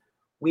Guild,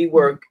 we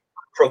were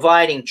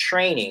providing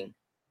training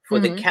for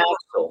the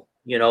council,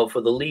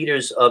 for the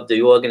leaders of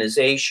the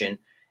organization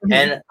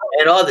and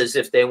others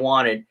if they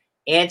wanted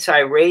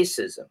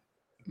anti-racism.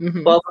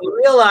 But we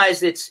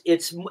realized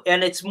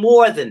it's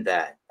more than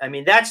that. I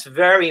mean, that's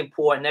very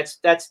important.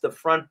 That's the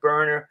front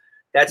burner.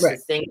 That's the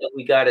thing that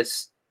we got to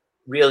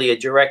really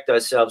direct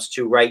ourselves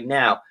to right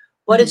now.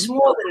 But it's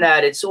more than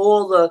that. It's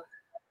all the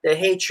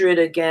hatred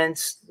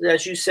against,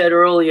 as you said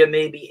earlier,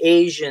 maybe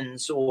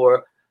Asians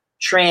or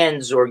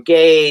trans or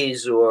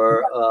gays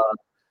or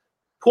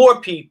poor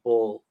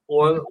people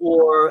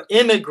or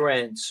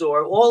immigrants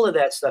or all of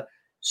that stuff.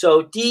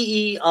 So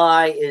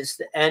DEI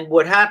and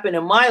what happened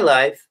in my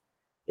life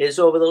is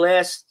over the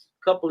last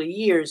couple of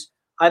years,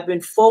 I've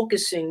been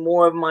focusing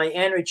more of my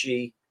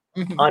energy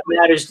on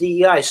matters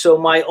DEI. So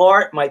my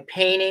art, my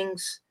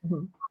paintings,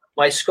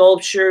 my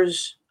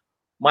sculptures,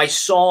 my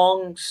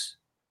songs,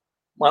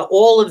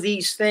 all of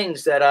these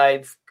things that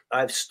I've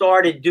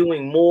started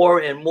doing more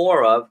and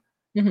more of,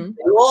 they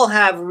all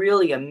have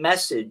really a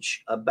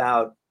message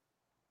about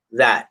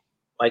that.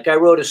 Like I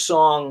wrote a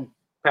song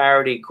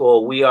parody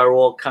called "We Are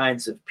All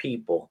Kinds of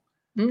People."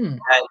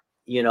 That,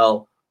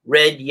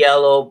 red,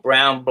 yellow,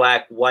 brown,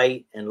 black,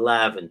 white, and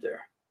lavender.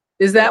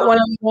 Is that one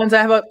of the ones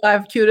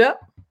I've queued up?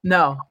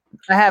 No,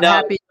 I have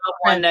happy.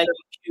 One that you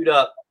queued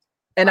up.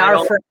 And I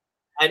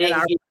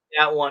didn't get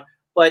that one,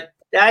 but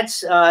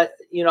that's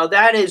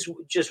that is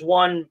just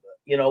one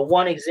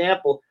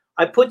example.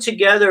 I put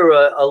together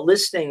a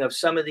listing of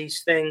some of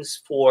these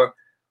things for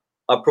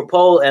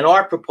an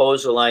art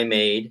proposal I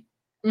made,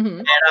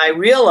 and I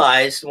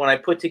realized when I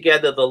put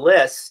together the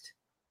list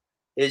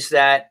is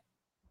that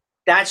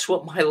that's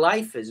what my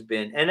life has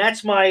been, and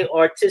that's my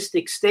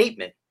artistic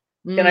statement.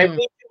 Can I read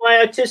you my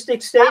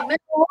artistic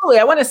statement? Absolutely,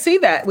 I want to see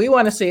that. We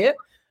want to see it.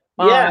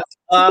 Yeah,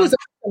 awesome,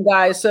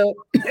 guys. So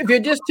if you're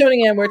just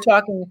tuning in, we're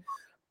talking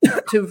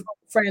to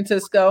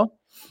Francisco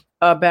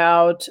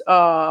about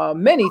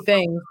many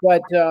things,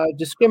 but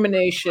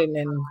discrimination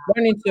and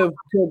learning to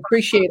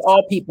appreciate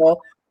all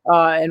people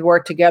and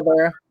work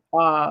together.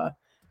 Yeah,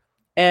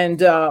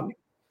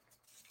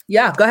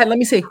 go ahead. Let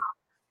me see.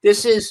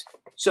 This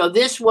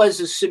was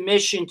a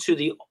submission to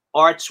the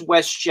Arts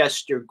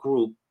Westchester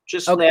group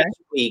just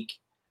last week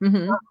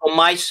for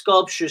my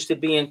sculptures to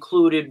be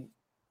included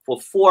for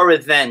 4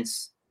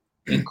 events,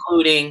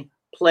 including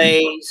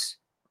plays,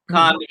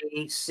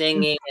 comedy,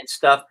 singing, and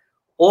stuff,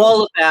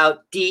 all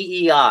about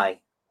DEI.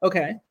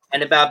 Okay.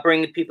 And about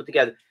bringing people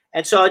together.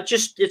 And so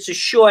it's a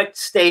short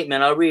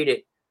statement. I'll read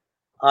it.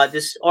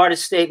 This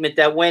artist statement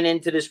that went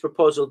into this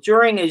proposal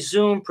during a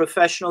Zoom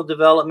professional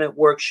development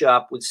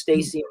workshop with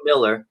Stacy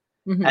Miller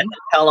at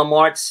the Pelham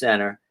Arts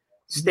Center.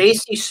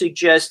 Stacy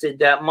suggested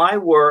that my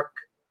work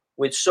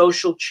with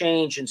social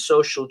change and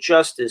social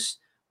justice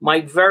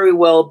might very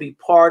well be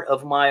part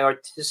of my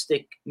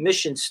artistic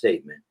mission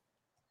statement.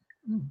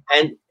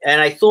 And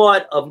I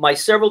thought of my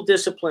several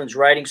disciplines: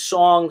 writing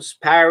songs,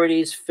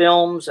 parodies,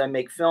 films. I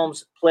make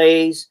films,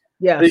 plays,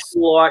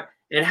 visual art,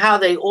 and how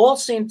they all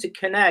seem to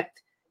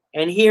connect.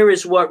 And here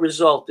is what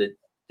resulted.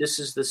 This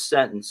is the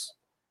sentence.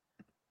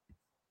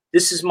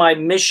 This is my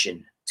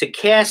mission: to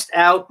cast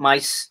out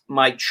my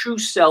true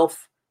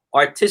self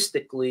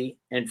artistically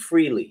and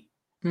freely,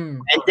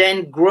 and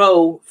then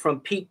grow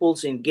from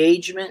people's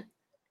engagement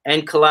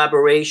and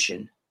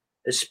collaboration,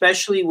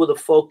 especially with a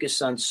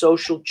focus on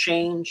social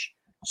change,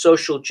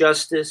 social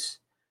justice,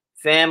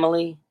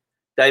 family,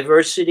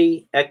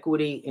 diversity,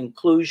 equity,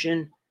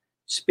 inclusion,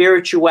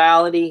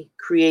 spirituality,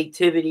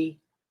 creativity,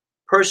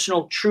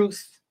 personal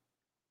truth,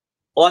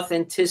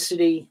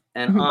 authenticity,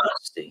 and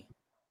honesty.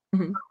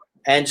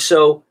 And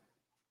so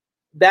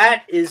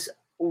that is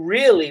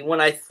really,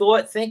 when I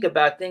think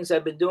about things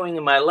I've been doing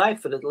in my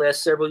life for the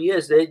last several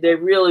years, they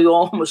really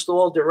almost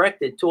all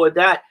directed toward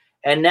that.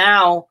 And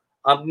now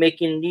I'm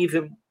making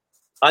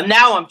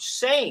now I'm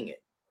saying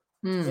it.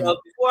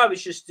 Before I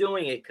was just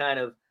doing it kind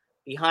of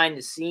behind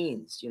the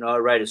scenes, I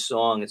write a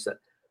song and stuff.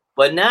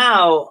 But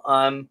now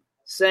I'm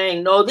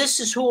saying, no, this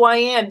is who I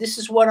am. This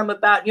is what I'm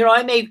about.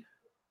 I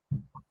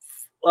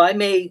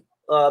may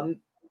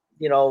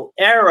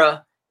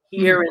error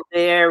here and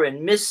there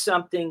and miss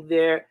something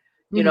there,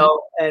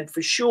 and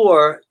for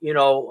sure,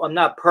 I'm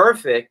not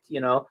perfect,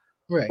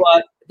 right.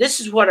 But this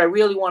is what I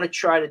really want to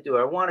try to do.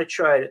 I want to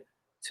try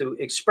to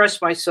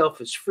express myself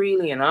as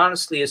freely and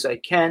honestly as I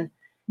can.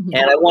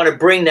 And I want to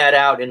bring that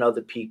out in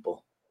other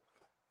people.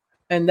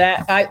 And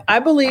that I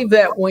believe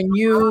that when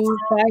you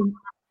find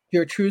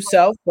your true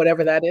self,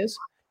 whatever that is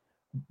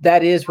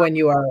when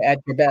you are at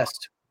your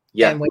best.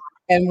 Yeah.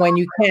 And when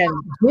you can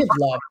give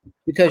love,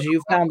 because you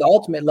found the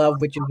ultimate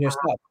love, which is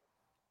yourself.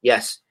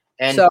 Yes.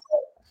 And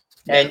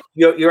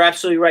you're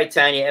absolutely right,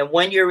 Tanya. And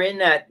when you're in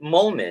that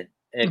moment,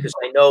 and because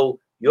I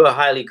know you're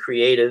highly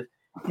creative.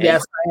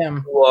 Yes, I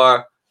am. You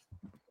are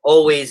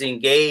always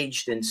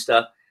engaged and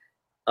stuff.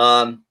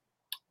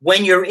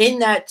 when you're in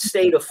that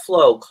state of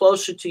flow,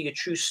 closer to your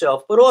true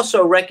self, but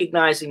also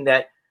recognizing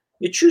that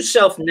your true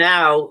self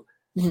now,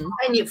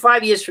 and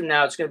 5 years from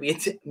now, it's going to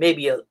be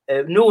maybe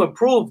a new,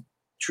 improved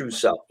true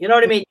self. You know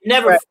what I mean? You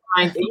never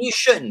find, and you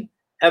shouldn't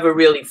ever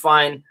really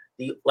find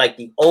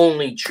the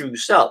only true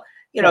self.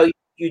 You know,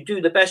 you do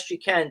the best you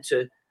can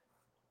to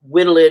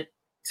whittle it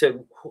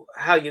to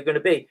how you're going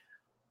to be.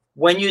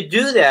 When you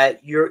do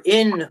that, you're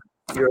in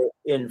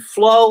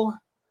flow.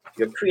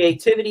 Your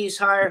creativity is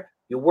higher.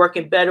 You're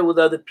working better with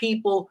other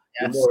people.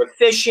 You're more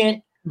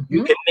efficient.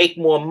 You can make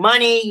more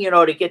money, you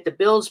know, to get the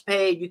bills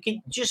paid. You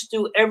can just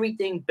do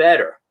everything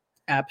better.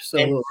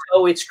 Absolutely. And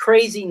so it's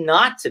crazy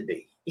not to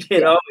be,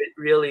 you know, it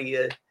really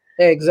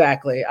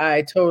Exactly.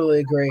 I totally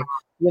agree.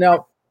 You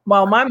know,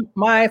 well,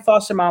 my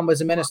foster mom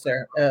was a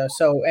minister,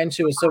 and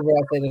she was a civil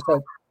rights leader.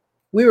 So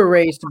we were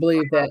raised to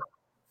believe that,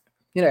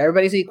 you know,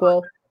 everybody's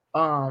equal.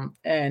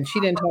 And she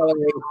didn't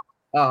tolerate,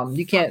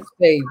 you can't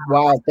say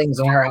wild things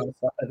in her house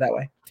that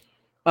way.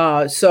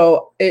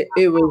 So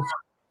it was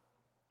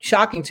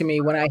shocking to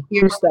me when I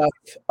hear stuff.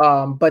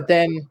 But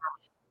then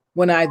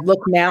when I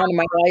look now in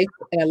my life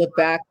and I look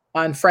back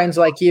on friends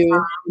like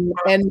you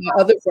and my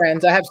other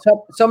friends, I have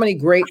so many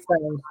great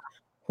friends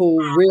who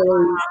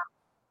really,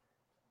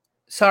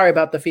 sorry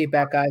about the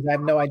feedback, guys. I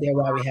have no idea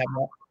why we have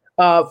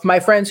that. My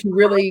friends who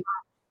really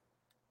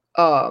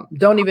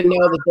don't even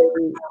know that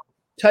they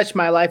touched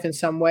my life in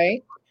some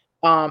way.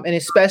 And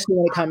especially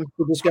when it comes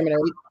to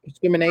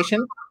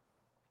discrimination.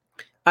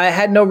 I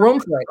had no room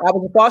for it. I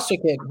was a foster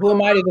kid. Who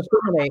am I to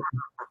discriminate?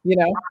 You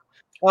know?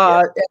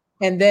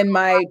 And then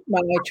my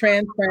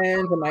trans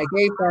friends and my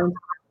gay friends,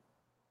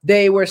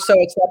 they were so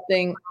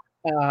accepting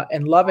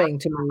and loving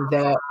to me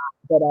that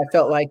I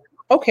felt like,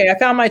 okay, I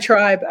found my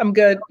tribe. I'm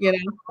good, you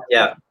know?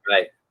 Yeah,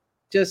 right.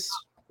 Just,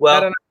 well, I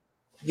don't know.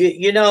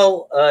 You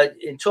know,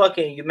 in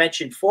talking, you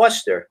mentioned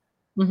foster.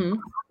 Now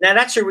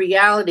that's a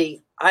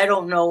reality I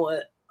don't know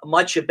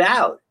much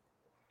about.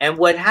 And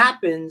what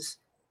happened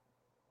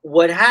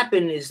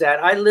is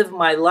that I lived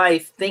my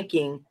life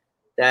thinking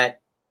that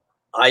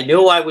I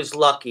knew I was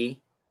lucky,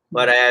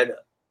 but I had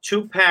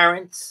 2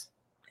 parents.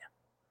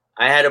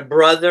 I had a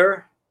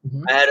brother.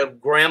 I had a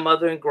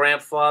grandmother and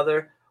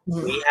grandfather.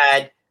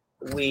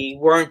 We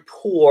weren't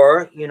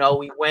poor. You know,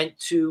 we went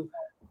through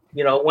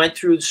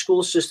the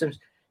school systems.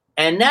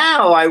 And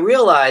now I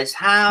realize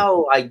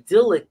how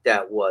idyllic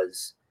that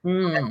was.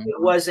 It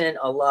wasn't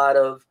a lot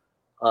of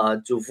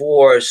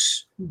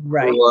divorce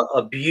or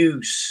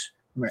abuse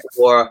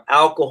or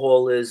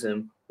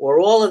alcoholism or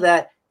all of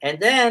that.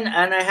 And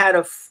I had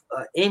a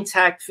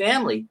intact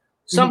family.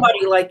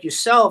 Somebody like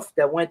yourself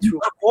that went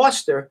through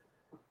foster,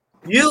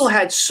 you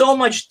had so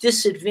much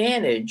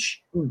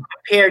disadvantage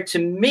compared to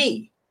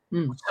me.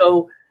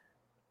 So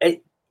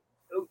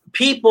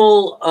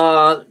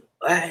people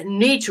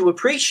need to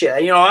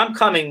appreciate, you know, I'm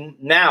coming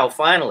now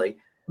finally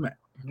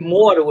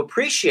more to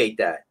appreciate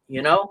that,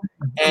 you know,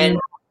 and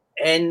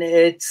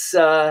it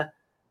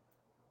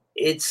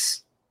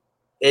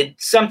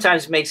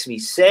sometimes makes me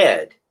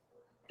sad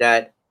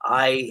that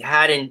I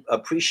hadn't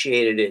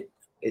appreciated it.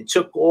 It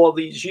took all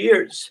these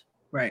years.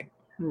 Right.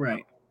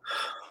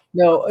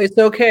 No, it's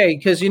okay.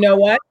 Because you know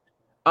what?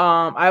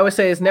 I always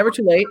say it's never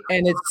too late.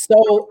 And it's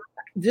so,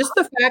 just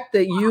the fact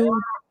that you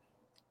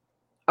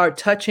are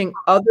touching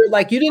other,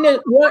 like you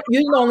didn't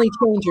only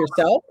change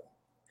yourself,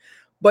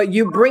 but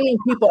you bringing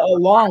people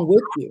along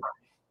with you.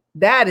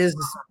 That is,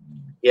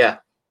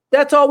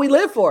 that's all we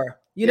live for.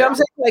 You know what I'm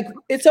saying? Like,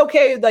 it's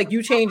okay. Like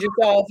you change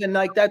yourself and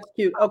like, that's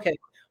cute. Okay.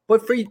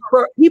 But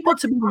for people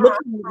to be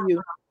looking at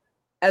you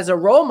as a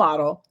role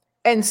model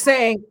and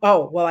saying,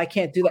 oh, well, I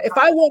can't do that. If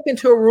I walk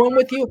into a room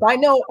with you, if I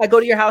know I go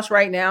to your house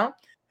right now,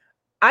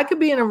 I could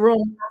be in a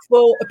room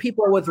full of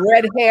people with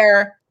red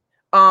hair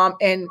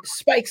and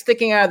spikes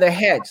sticking out of their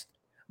heads.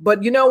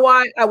 But you know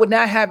why I would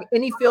not have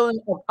any feeling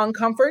of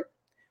uncomfort?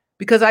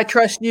 Because I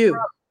trust you.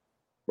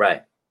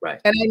 Right. And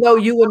I know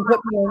you wouldn't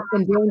put me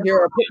in danger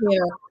or put me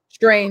in a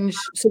strange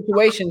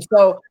situation.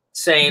 So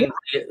same,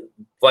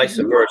 vice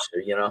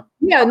versa, you know?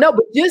 Yeah, no,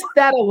 but just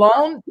that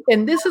alone,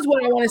 and this is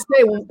what I want to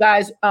say, when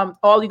guys,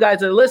 all you guys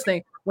that are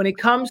listening, when it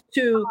comes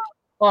to,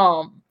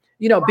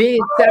 you know, being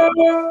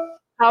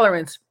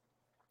tolerance,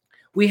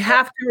 we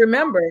have to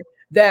remember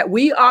that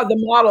we are the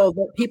model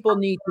that people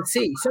need to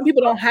see. Some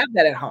people don't have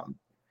that at home.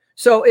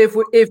 So if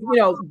you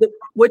know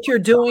what you're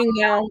doing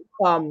now,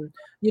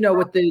 you know,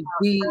 with the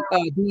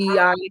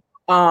DEI,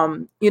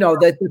 you know,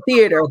 the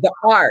theater, the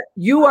art,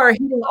 you are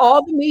hitting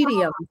all the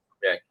mediums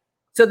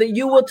so that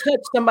you will touch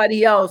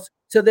somebody else,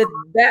 so that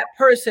that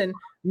person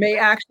may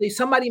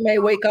somebody may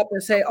wake up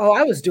and say, oh,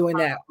 I was doing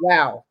that.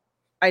 Wow,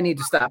 I need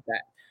to stop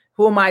that.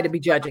 Who am I to be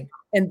judging?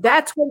 And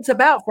that's what it's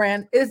about,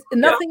 Fran. Is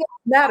nothing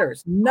else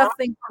matters.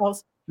 Nothing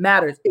else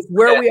matters. It's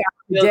where we are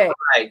today.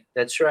 Right.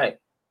 That's right.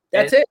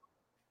 That's it.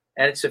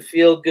 And it's a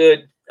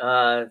feel-good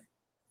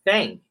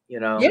thing, you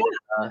know.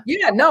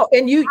 No.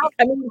 And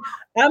I mean,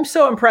 I'm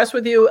so impressed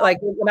with you. Like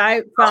when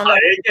I found out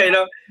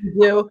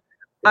you,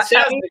 It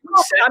sounds I mean, like no,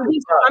 you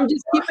set I'm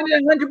just keeping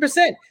it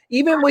 100%.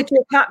 Even with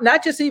your,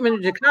 not just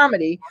even your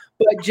comedy,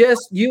 but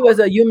just you as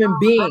a human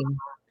being.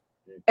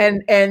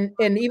 And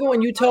even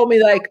when you told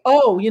me like,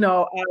 oh,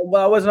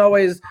 I wasn't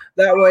always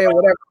that way or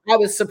whatever, I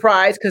was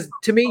surprised because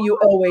to me, you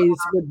always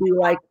would be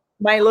like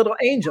my little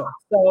angel.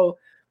 So,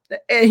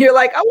 and you're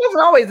like, I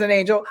wasn't always an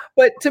angel,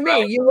 but to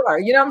me, you are.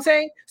 You know what I'm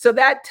saying? So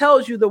that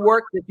tells you the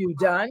work that you've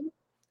done,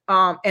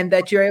 and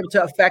that you're able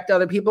to affect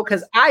other people.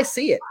 Because I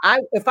see it.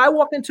 If I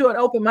walk into an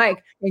open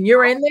mic and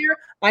you're in there,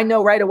 I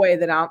know right away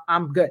that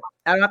I'm good.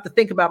 I don't have to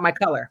think about my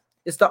color.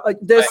 There's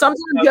sometimes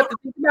you have to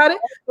think about it.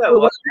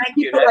 Well, thank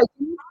you. Like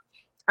you,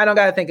 I don't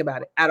got to think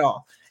about it at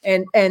all.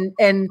 And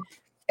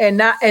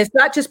not, it's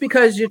not just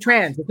because you're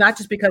trans. It's not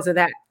just because of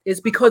that. It's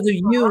because of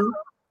you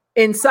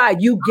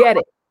inside. You get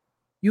it.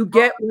 You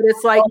get what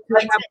it's like to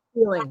have a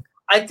feeling.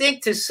 I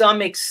think to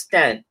some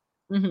extent,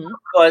 Mm-hmm.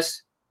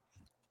 because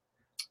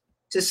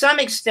to some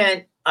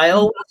extent, I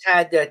always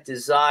had that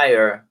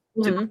desire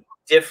to be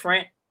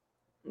different,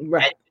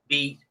 right, and to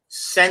be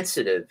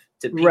sensitive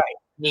to people's right.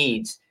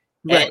 needs.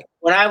 Right. And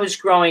when I was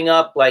growing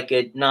up, like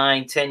at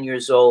 9, 10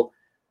 years old,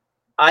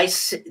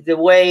 the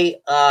way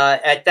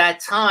at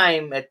that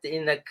time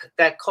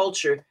that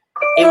culture,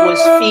 it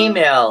was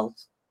female,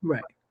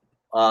 right?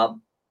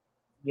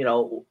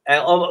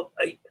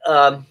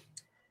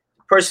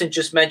 Person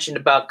just mentioned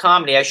about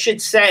comedy. I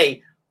should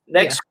say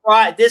this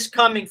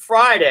coming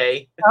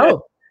Friday.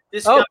 Oh,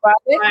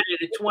 Friday,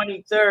 the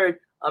 23rd,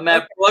 I'm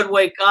at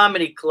Broadway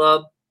Comedy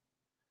Club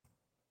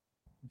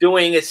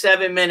doing a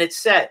 7-minute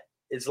set.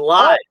 It's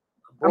live.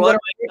 Broadway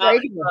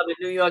Comedy Club in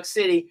New York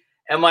City.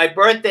 And my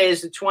birthday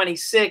is the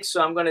 26th,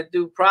 so I'm going to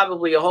do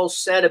probably a whole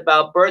set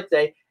about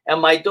birthday.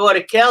 And my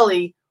daughter,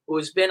 Kelly, who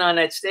has been on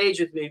that stage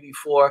with me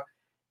before,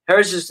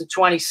 hers is the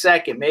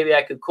 22nd. Maybe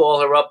I could call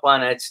her up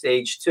on that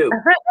stage, too.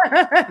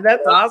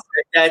 That's awesome.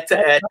 At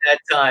that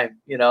time,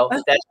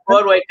 that's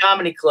Broadway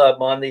Comedy Club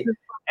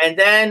and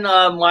then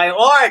my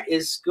art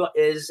is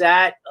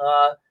at,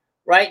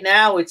 right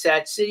now, it's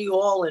at City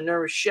Hall in New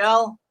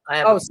Rochelle. I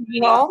have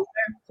City Hall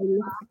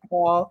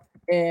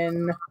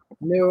in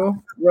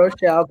New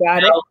Rochelle.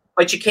 Got it.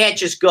 But you can't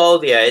just go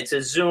there. It's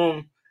a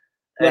Zoom.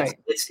 Right.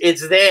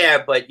 It's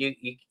there, but you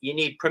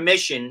need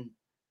permission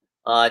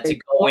to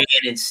go in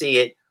and see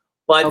it.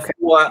 But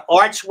for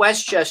Arts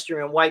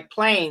Westchester and White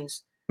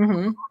Plains,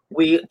 mm-hmm.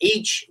 we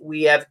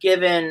were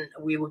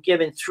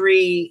given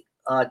 3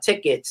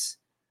 tickets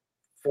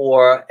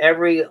for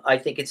every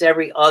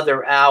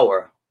other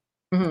hour,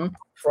 mm-hmm.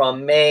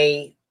 from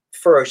May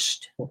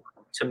 1st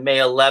to May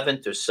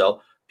 11th or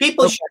so.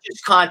 People should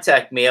just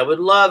contact me. I would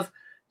love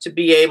to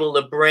be able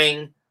to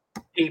bring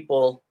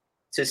people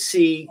to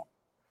see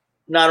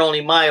not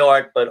only my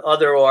art but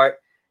other art,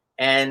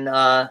 and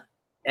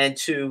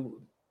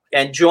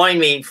join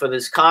me for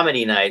this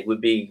comedy night would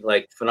be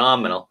like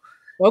phenomenal.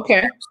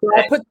 Okay, so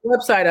I put the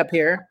website up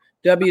here,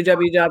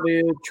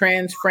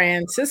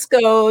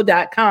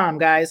 www.transfrancisco.com,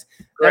 guys.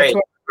 Great,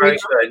 very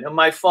good. And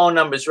my phone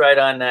number is right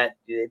on that.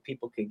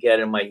 People can get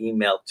in my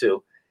email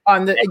too.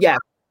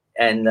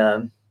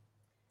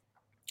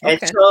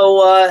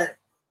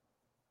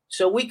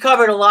 So we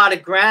covered a lot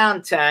of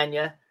ground,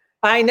 Tanya.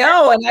 I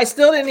know, and I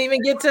still didn't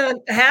even get to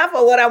half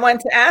of what I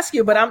wanted to ask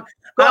you, but I'm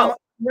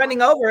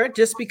running over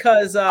just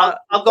because. I'll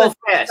go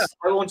fast.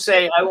 I won't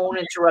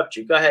interrupt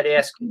you. Go ahead,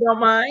 ask. You don't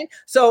mind?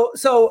 So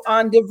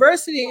on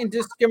diversity and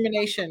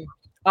discrimination,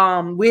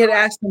 we had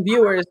asked some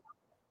viewers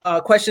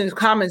questions,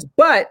 comments,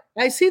 but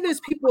I see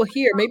there's people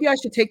here. Maybe I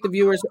should take the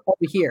viewers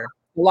over here,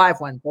 the live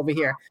ones over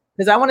here,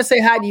 because I want to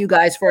say hi to you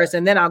guys first,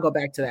 and then I'll go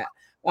back to that.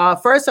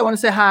 First, I want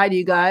to say hi to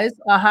you guys.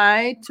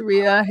 Hi,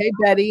 Taria. Hey,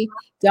 Betty,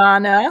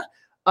 Donna.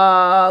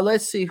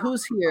 Let's see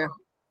who's here.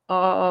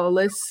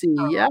 Let's see.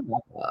 Yeah,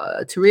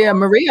 Taria,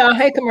 Maria.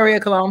 Hey, Maria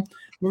Colon.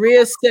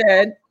 Maria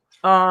said,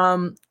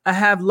 I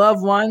have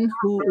loved one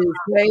who is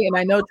gay, and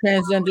I know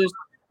transgenders.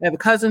 I have a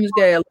cousin who's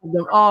gay. I love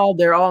them all.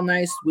 They're all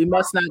nice. We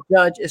must not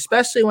judge,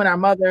 especially when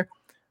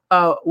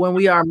when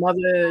we are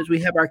mothers, we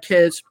have our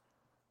kids.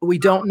 We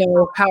don't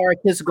know how our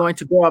kids are going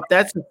to grow up.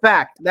 That's a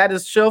fact. That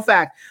is show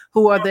fact.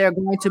 Who are they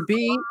going to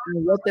be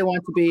and what they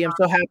want to be. I'm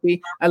so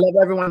happy. I love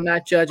everyone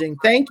not judging.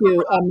 Thank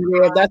you,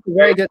 Maria. That's a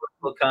very good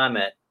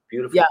comment.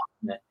 Beautiful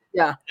comment.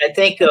 Yeah. I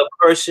think a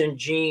person,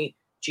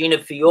 Gina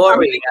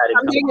Fiore,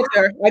 I'm getting it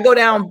there. I go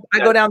down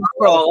the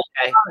scroll. Oh,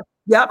 okay.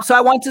 Yep. So I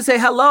want to say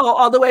hello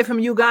all the way from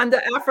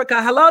Uganda,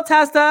 Africa. Hello,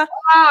 Testa.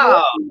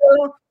 Wow.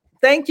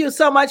 Thank you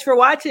so much for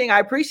watching. I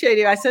appreciate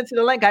it. I sent you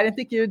the link. I didn't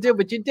think you would do,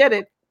 but you did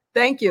it.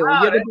 Thank you.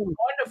 Wow, You're that's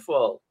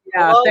wonderful.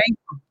 Yeah, hello. Thank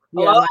you.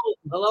 Hello.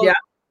 Hello. Yeah.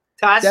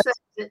 Testa.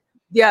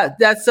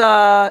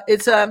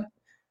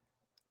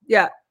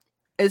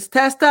 It's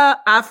Testa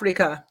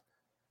Africa.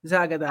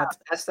 Zagadat.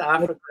 Testa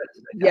Africa.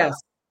 Yes.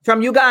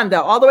 From Uganda,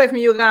 all the way from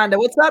Uganda.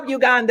 What's up,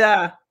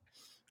 Uganda?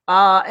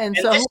 And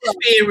so this is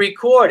being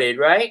recorded,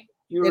 right?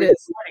 You're recording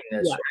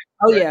this, yeah. right?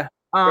 Oh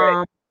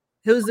yeah.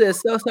 Who's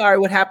this? So sorry.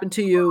 What happened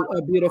to you?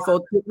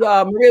 Beautiful.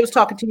 Maria was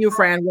talking to you,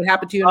 Fran. What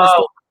happened to you?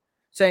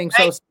 Saying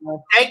so sorry.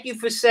 Thank you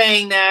for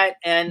saying that.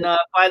 And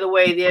by the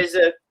way, there's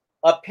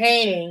a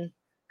painting,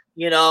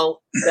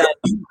 that,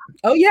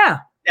 Oh yeah.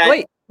 that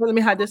Wait, let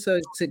me hide this. So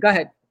go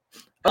ahead.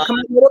 Oh, come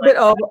a little bit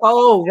over.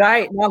 Oh,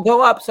 right. Now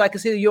go up so I can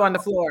see you on the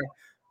floor.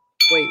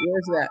 Wait,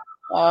 where's that?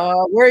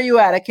 Where are you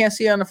at? I can't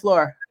see you on the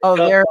floor. Oh,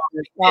 there.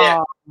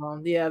 Yeah.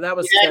 Yeah, that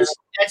was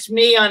that's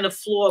me on the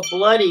floor,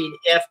 bloodied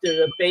after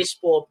the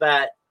baseball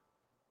bat.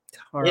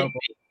 horrible.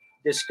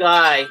 This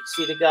guy,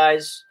 see the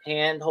guy's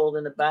hand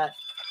holding the bat?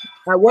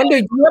 I wonder,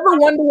 do you ever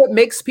wonder what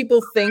makes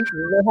people think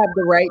they have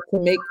the right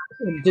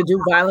to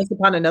do violence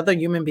upon another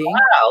human being?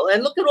 Wow,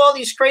 and look at all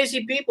these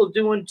crazy people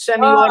doing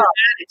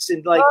semi-automatics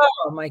and like.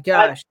 Oh my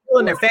gosh,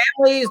 killing their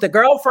families, the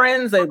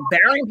girlfriends, they're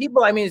burying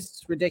people. I mean,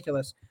 it's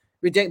ridiculous.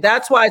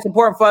 That's why it's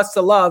important for us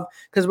to love,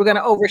 because we're going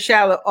to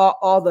overshadow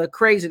all the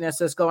craziness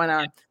that's going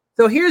on.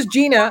 So here's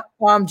Gina.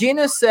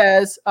 Gina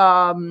says,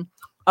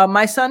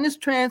 my son is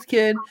trans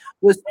kid,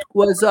 was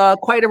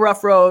quite a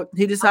rough road.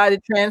 He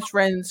decided trans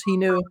friends he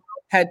knew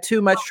had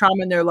too much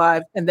trauma in their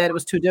life and that it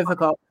was too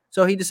difficult.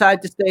 So he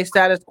decided to stay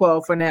status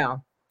quo for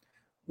now.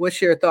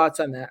 What's your thoughts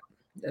on that?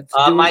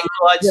 My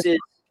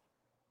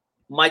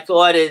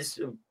thought is,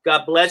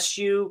 God bless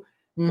you.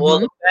 All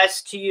the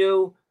best to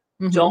you.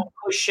 Don't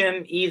push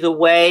him either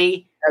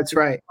way. That's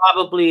right.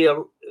 Probably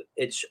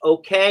it's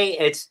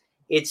okay.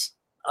 It's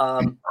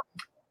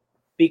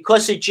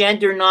because of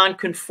gender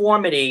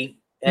nonconformity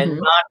and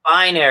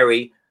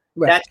non-binary.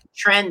 Right. That's a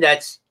trend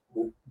that's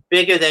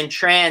bigger than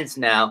trans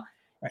now.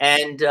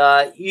 Right. And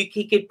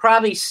he could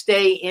probably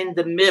stay in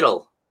the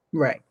middle,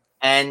 right?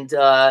 And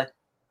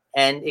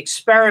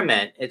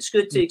experiment. It's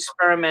good to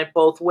experiment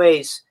both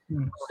ways.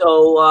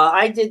 So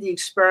I did the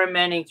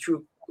experimenting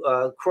through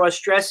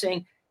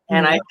cross-dressing,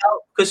 and I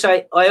helped because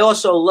I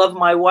also love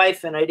my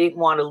wife, and I didn't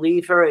want to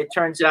leave her. It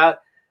turns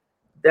out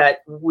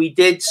that we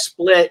did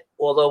split,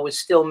 although we're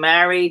still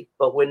married,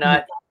 but we're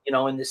not,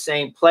 in the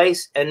same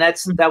place, and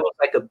that was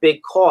like a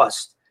big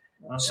cost.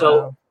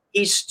 So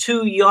he's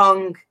too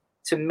young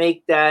to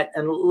make that,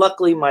 and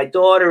luckily my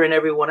daughter and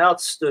everyone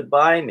else stood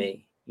by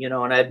me, and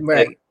I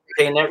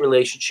maintained that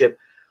relationship.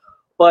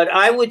 But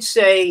I would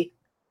say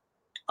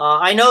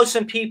I know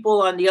some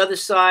people on the other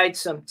side,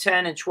 some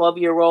 10 and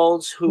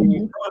 12-year-olds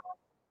who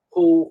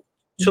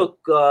took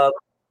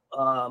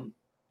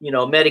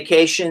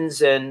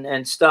medications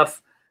and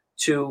stuff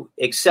to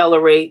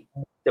accelerate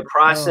the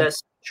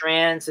process,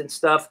 trans and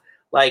stuff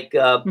like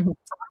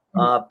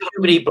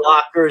puberty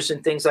blockers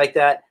and things like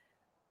that.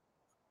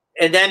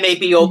 And that may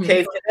be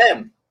okay for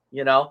them,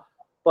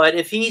 but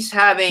if he's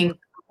having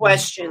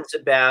questions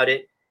about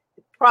it,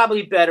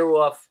 probably better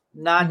off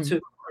not to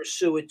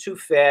pursue it too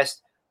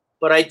fast.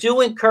 But I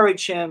do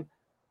encourage him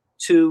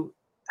to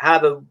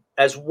have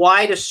as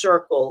wide a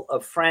circle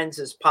of friends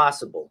as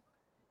possible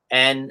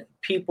and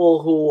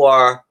people who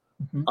are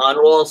on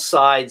all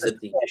sides of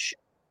the issue,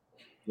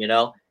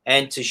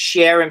 and to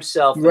share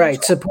himself.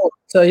 Right. Support.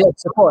 So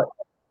support.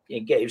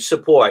 And get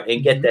support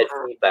and get that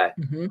feedback.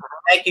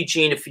 Thank you,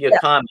 Gina, for your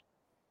comment.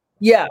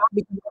 Yeah.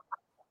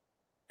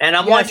 And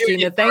I'm wondering,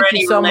 Gina, thank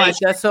you so much.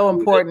 That's so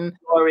important.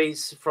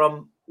 Stories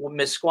from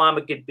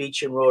Misquamicut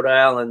Beach in Rhode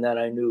Island that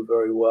I knew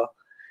very well.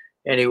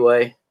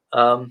 Anyway,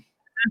 any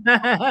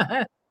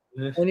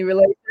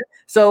relation?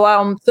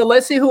 So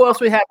let's see who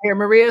else we have here.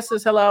 Maria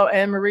says hello,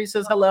 and Marie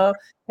says hello.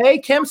 Hey,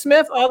 Kim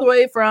Smith, all the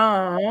way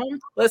from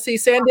let's see,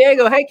 San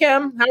Diego. Hey,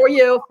 Kim, how are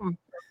you? From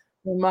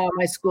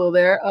my school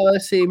there.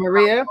 Let's see,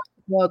 Maria,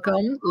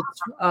 welcome.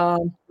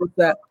 What's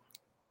that?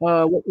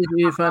 What would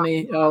be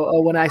funny?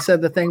 When I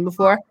said the thing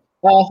before.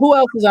 Who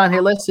else is on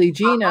here? Let's see.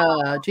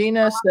 Gina.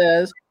 Gina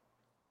says,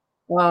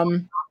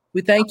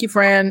 we thank you,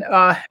 Fran.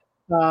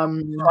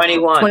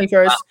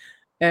 21st,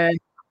 and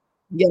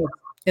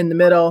in the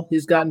middle.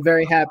 He's gotten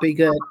very happy.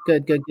 Good.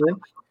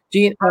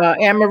 Jean,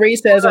 Anne Marie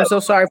says, I'm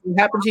so sorry for what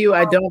happened to you.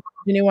 I don't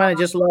anyone. I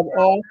just love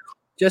all.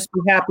 Just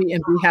be happy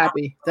and be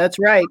happy. That's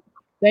right.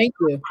 Thank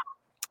you.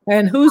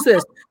 And who's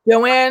this?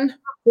 Joanne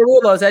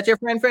Ferrulo. Is that your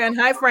friend, Fran?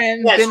 Hi,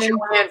 Fran. Yes,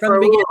 Joanne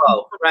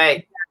Ferrulo.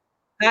 Right.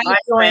 Hi,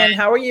 Joanne.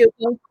 How are you?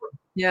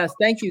 Yes,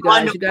 thank you,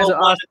 guys. You guys are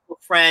awesome. Wonderful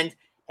friend.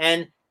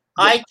 And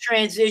I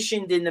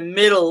transitioned in the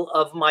middle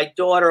of my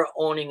daughter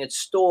owning a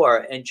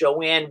store, and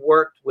Joanne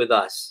worked with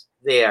us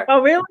there.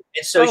 Oh, really?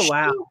 And so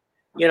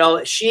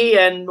she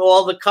and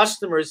all the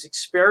customers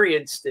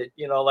experienced it.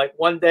 Like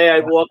one day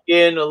I'd walk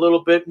in a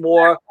little bit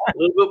more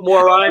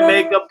eye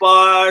makeup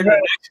on. The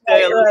next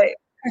day,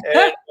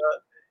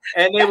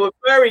 and they were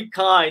very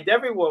kind.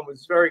 Everyone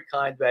was very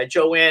kind. But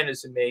Joanne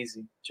is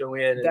amazing.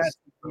 Joanne is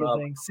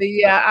amazing. See,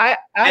 yeah,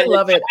 I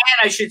love it.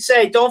 Joanne, I should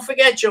say, don't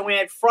forget,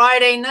 Joanne,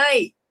 Friday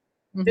night.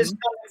 This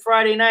coming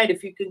Friday night,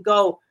 if you can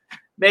go,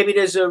 maybe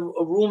there's a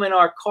room in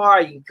our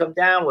car. You can come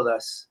down with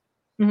us.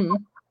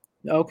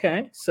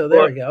 Okay, so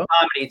there we go.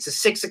 Comedy. It's a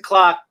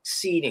 6:00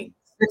 seating.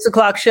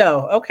 6:00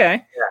 show. Okay.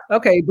 Yeah.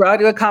 Okay.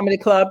 Broadway Comedy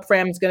Club.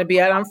 Fram's going to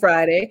be out on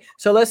Friday.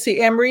 So let's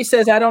see. Anne-Marie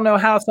says, I don't know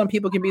how some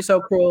people can be so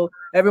cruel.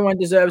 Everyone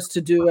deserves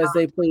to do as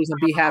they please and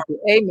be happy.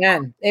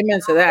 Amen. Amen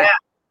to that.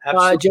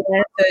 Yeah,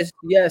 Joanne says,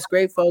 yes,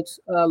 great folks.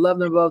 Love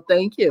them both.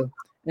 Thank you.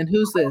 And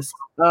who's this?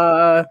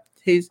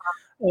 He's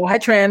Oh, hi,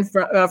 Tran,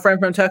 friend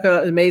from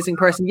Tucker, amazing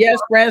person. Yes,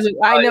 friends,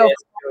 I know.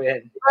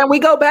 Yes. And we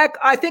go back.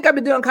 I think I've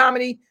been doing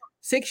comedy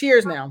 6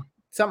 years now,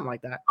 something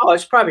like that. Oh,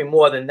 it's probably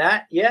more than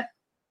that. Yeah.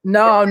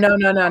 No.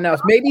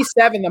 Maybe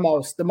 7 the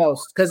most.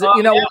 Because Oh,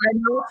 you know yeah. what I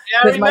know? Yeah,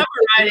 I 'Cause remember.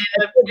 my Right?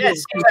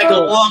 kids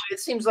It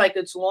seems like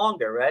it's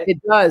longer, right?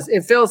 It does.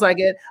 It feels like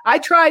it. I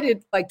tried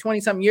it like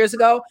 20-some years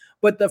ago,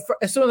 but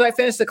as soon as I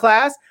finished the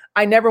class,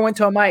 I never went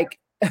to a mic.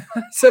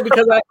 So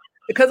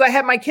because I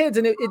had my kids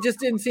and it just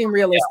didn't seem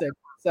realistic.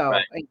 So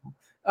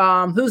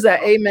Right. Who's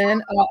that?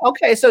 Amen.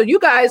 Okay, so you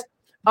guys,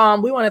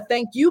 we want to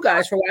thank you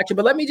guys for watching,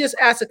 but let me just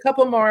ask a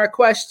couple more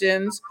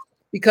questions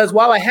because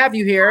while I have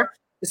you here,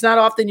 it's not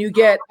often you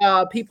get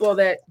people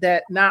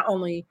that not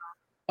only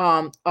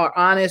are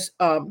honest,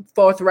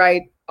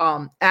 forthright,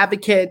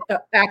 advocate,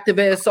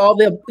 activists, all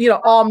the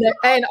all men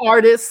and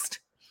artists.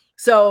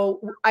 So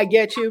I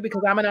get you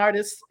because I'm an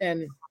artist,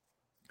 and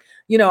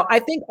I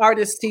think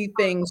artists see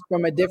things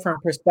from a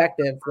different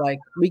perspective. Like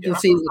we can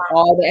see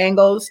all the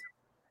angles,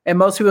 and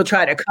most people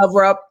try to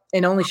cover up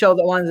and only show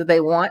the ones that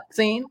they want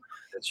seen.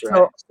 That's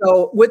right.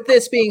 So with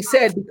this being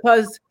said,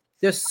 because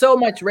there's so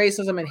much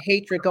racism and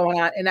hatred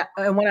going on,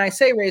 and when I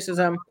say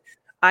racism,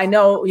 I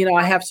know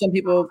I have some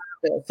people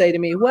that say to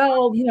me,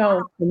 well,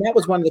 and that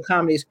was one of the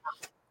comedies.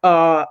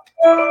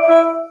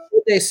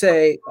 They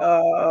say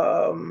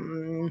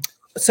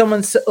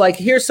someone like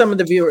here's some of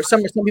the viewers.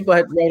 Some people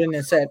had wrote in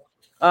and said,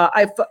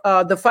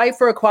 the fight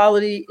for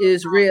equality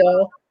is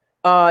real.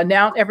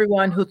 Now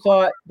everyone who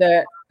thought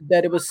that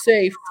it was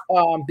safe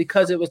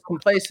because it was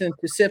complacent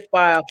to sit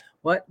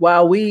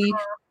while we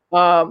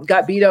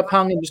got beat up,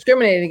 hung, and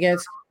discriminated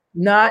against,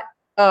 not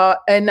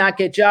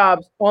get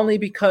jobs only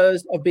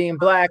because of being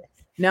Black.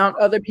 Now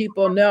other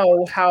people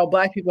know how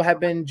Black people have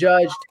been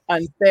judged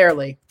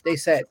unfairly, they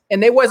said.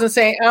 And they wasn't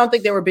saying, I don't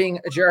think they were being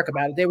a jerk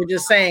about it. They were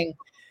just saying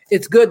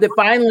it's good that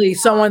finally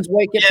someone's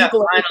waking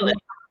people up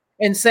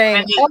and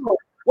saying, oh,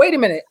 wait a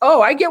minute.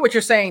 Oh, I get what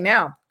you're saying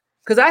now.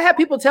 Because I had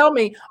people tell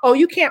me, oh,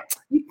 you can't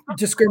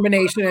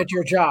discrimination at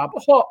your job.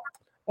 Oh.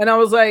 And I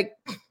was like,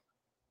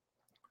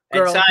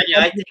 and Tanya,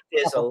 I think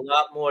there's a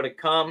lot more to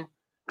come.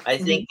 I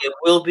think there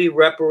will be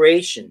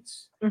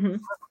reparations. Mm-hmm.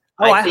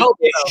 I think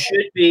there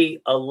should be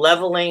a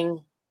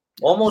leveling,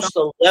 almost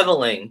a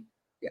leveling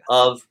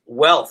of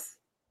wealth.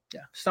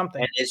 Yeah,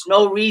 something. And there's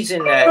no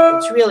reason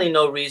it's really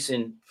no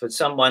reason for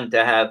someone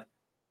to have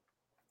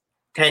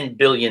 $10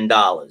 billion.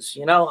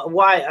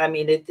 Why? I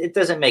mean, it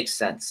doesn't make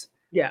sense.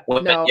 Yeah.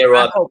 When you're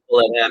up people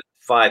that have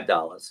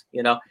 $5,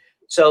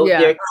 So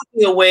there could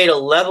be a way to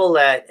level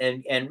that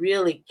and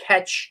really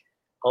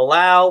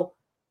allow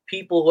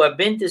people who have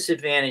been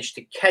disadvantaged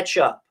to catch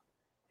up.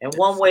 And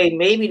one way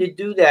maybe to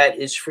do that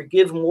is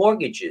forgive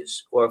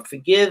mortgages or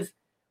forgive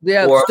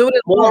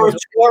student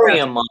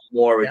moratorium on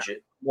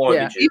mortgages.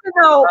 Yeah.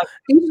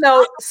 Even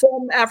though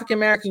some African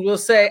Americans will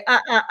say,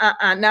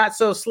 not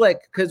so slick,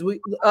 because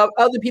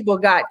other people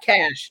got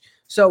cash.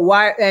 So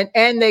why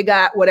and they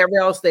got whatever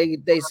else they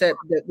said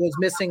that was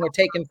missing or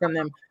taken from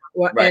them.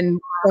 And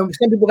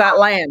some people got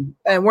land,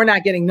 and we're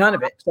not getting none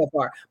of it so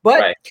far.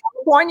 But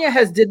California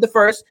did the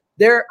first.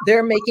 They're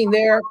making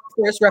their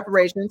first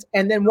reparations,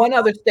 and then one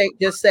other state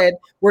just said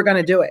we're going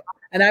to do it.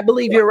 And I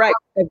believe you're right.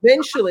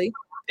 Eventually,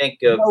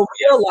 they'll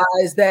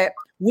realize that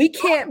we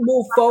can't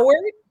move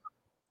forward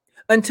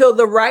until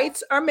the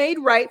rights are made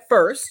right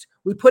first.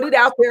 We put it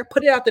out there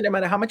no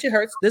matter how much it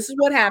hurts. This is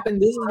what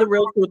happened. This is the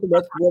real truth of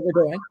what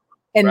we're doing.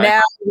 And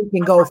now we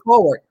can go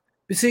forward.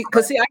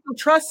 Because I can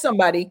trust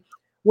somebody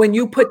when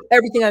you put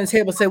everything on the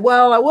table and say,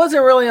 well, I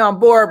wasn't really on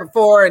board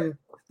before, and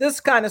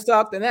this kind of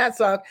sucked and that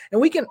sucked. And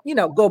we can,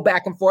 go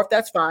back and forth.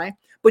 That's fine.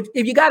 But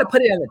if you got to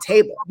put it on the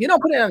table, if you don't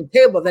put it on the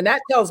table, then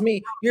that tells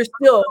me you're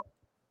still,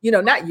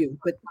 not you,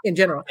 but in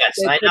general. Yes,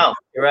 I know.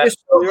 You're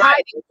absolutely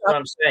right. That's what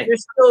I'm saying. You're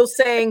still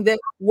saying that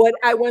what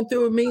I went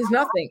through means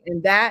nothing.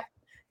 And that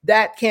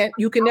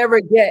you can never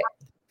get,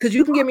 because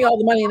you can give me all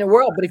the money in the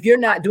world, but if you're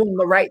not doing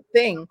the right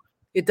thing,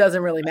 it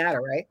doesn't really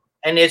matter, right?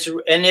 And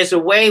there's a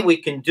way we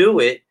can do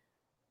it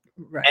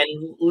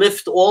and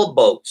lift all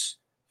boats.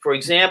 For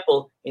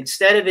example,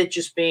 instead of it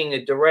just being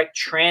a direct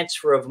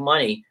transfer of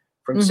money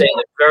from, say,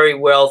 the very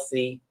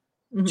wealthy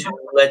to,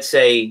 let's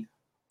say,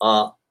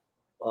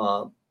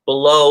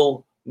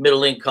 below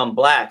middle-income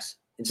Blacks,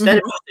 instead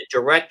of a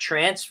direct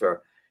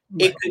transfer,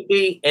 it could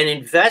be an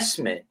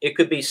investment. It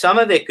could be, some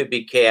of it could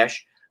be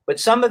cash, but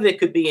some of it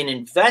could be an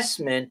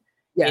investment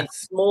in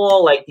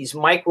small, like these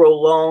micro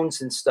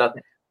loans and stuff,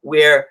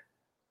 where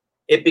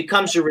it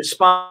becomes a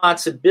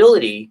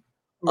responsibility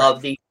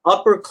of the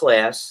upper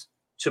class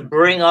to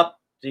bring up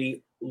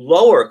the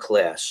lower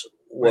class,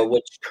 or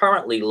what's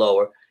currently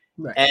lower,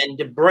 and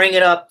to bring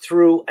it up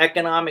through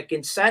economic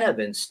incentive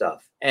and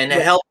stuff, and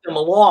to help them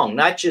along,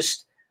 not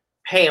just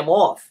pay them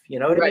off. You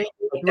know what I mean?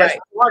 Like that's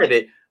part of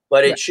it,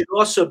 but it should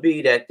also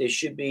be that there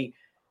should be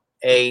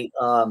a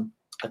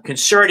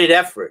concerted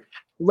effort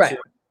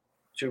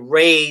to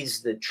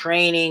raise the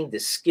training, the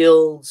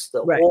skills,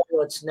 all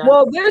that's necessary.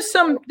 Well,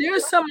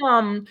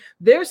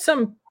 there's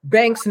some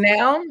banks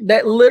now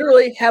that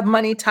literally have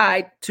money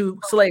tied to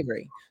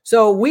slavery.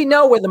 So we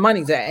know where the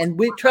money's at. And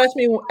we trust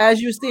me,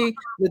 as you see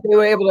that they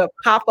were able to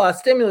pop a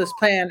stimulus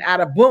plan out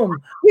of boom,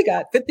 we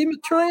got $50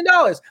 trillion.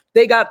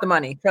 They got the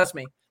money. Trust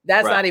me.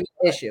 That's not even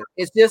an issue.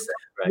 It's just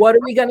what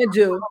are we gonna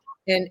do?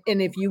 And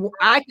if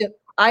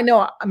I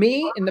know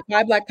me and the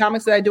 5 Black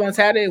comics that I do on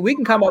Saturday, we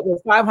can come up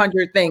with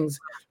 500 things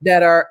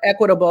that are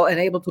equitable and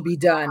able to be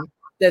done.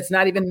 That's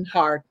not even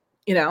hard,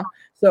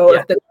 So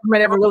if the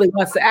government ever really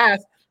wants to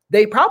ask,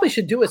 they probably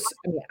should do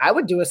I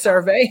would do a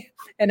survey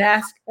and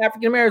ask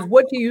African Americans,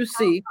 what do you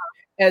see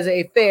as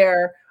a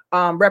fair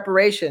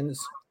reparations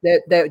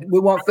that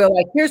we won't feel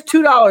like here's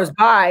 $2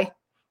 buy,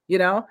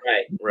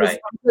 Right.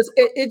 Because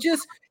it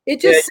just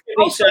It should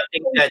be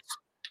something that's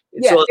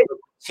also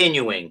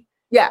continuing.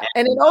 Yeah,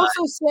 and it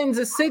also sends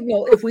a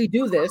signal if we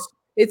do this.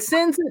 It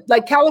sends,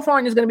 like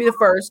California is going to be the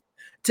first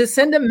to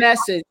send a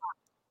message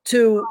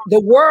to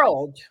the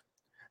world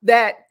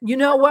that, you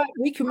know what,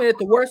 we committed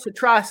the worst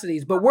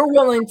atrocities, but we're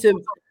willing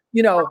to,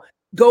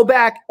 go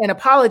back and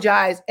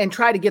apologize and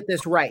try to get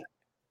this right.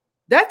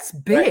 That's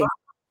big. Right.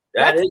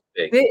 That's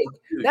big. Huge.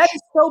 That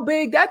is so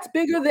big. That's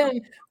bigger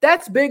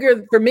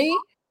for me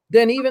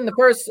than even the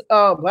first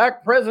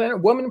Black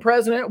president, woman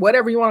president,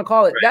 whatever you want to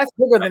call it. Right. That's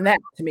bigger than that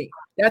to me.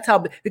 That's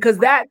how, because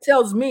that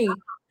tells me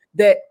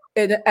that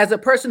as a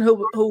person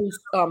whose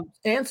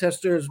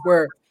ancestors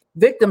were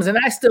victims, and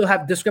I still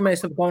have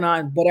discrimination going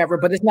on, whatever,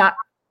 but it's not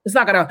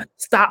going to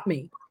stop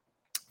me.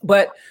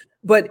 But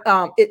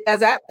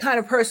as that kind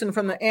of person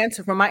from my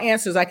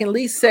ancestors, I can at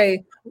least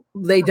say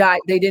they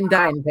didn't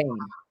die in vain.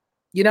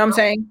 You know what I'm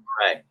saying?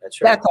 Right.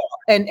 That's right. That's all.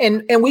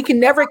 And we can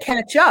never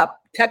catch up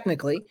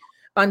technically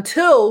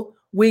until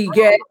we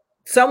get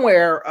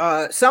somewhere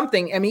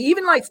something. I mean,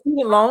 even like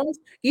student loans,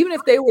 even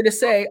if they were to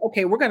say,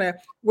 okay, we're gonna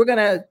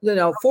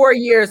 4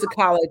 years of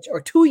college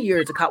or 2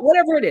 years of college,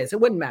 whatever it is, it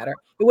wouldn't matter.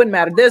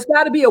 There's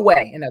got to be a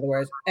way, in other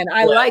words. And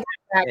I like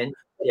that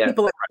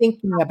people are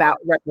thinking about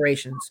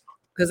reparations,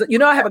 because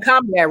I have a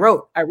comedy I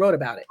wrote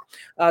about it.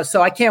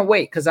 So I can't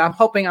wait, because I'm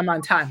hoping I'm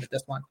on time with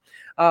this one.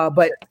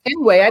 But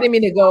anyway, I didn't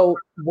mean to go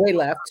way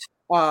left.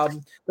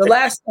 The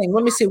last thing,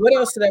 let me see, what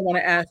else did I want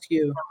to ask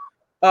you?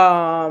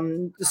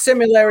 The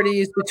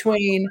similarities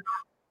between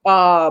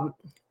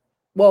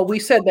we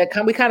said that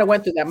we kind of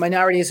went through that.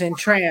 Minorities and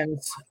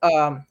trans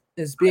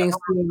is being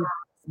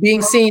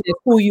seen as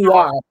who you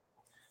are.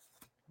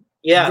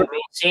 Yeah,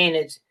 being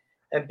seen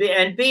and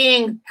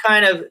being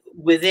kind of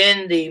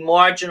within the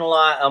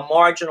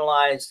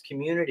marginalized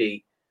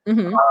community,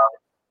 mm-hmm.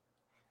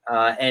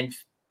 And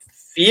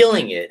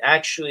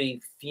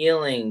actually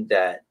feeling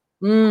that.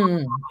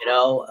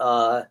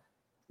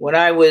 When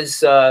I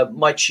was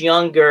much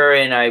younger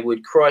and I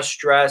would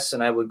cross-dress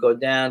and I would go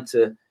down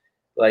to,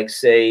 like,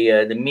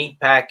 say, the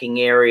meatpacking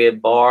area,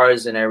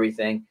 bars and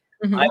everything,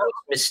 mm-hmm. I was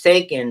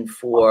mistaken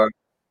for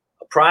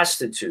a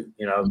prostitute,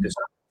 because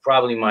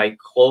probably my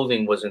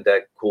clothing wasn't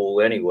that cool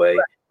anyway.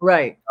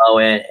 Right.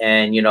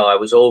 And I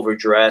was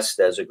overdressed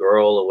as a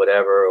girl or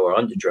whatever, or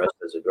underdressed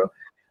as a girl.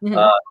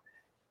 Mm-hmm.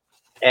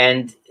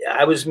 And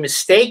I was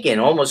mistaken,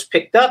 almost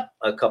picked up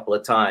a couple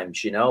of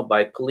times,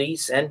 by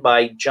police and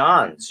by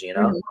Johns,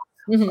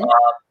 Mm-hmm.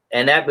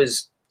 And that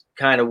was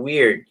kind of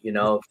weird, it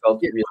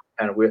felt really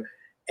kind of weird.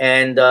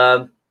 And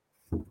then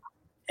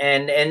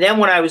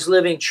when I was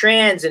living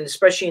trans, and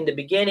especially in the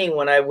beginning,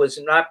 when I was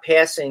not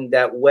passing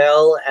that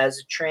well as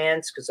a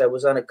trans, because I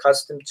was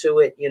unaccustomed to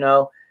it,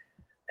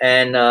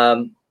 and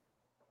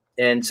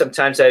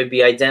sometimes I would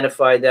be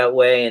identified that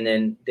way, and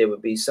then there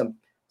would be some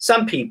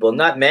people,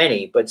 not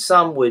many, but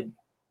some would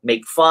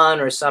make fun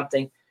or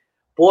something.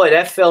 Boy,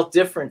 that felt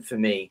different for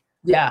me.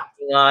 Yeah.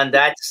 On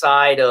that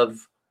side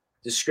of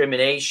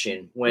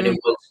discrimination, when it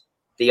was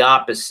the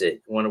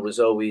opposite, when it was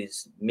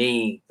always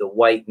me, the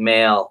white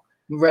male,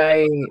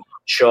 right,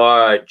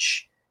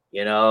 charge,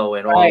 and all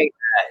that.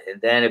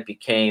 And then it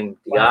became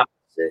the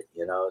opposite,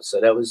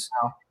 so that was,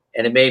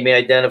 and it made me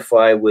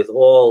identify with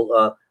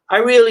all, I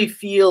really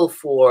feel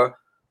for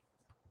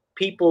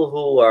people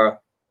who are,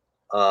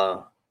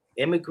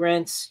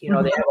 immigrants, they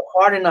have a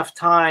hard enough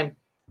time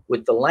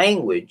with the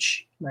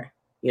language, right.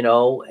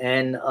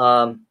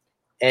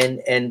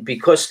 And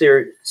because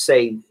they're,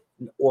 say,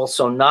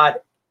 also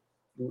not,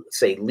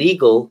 say,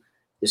 legal,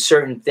 there's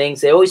certain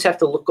things they always have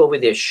to look over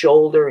their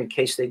shoulder in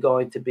case they're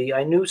going to be.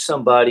 I knew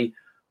somebody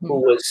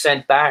who was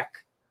sent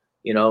back,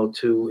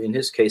 to, in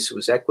his case, it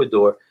was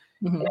Ecuador,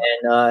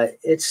 and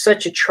it's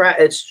such it's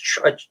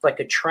like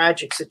a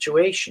tragic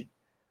situation.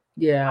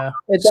 Yeah,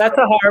 that's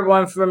a hard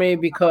one for me,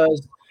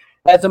 because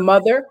as a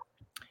mother,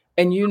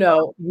 and you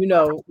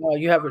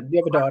have a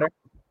daughter,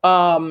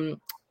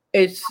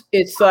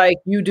 it's like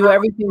you do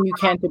everything you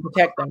can to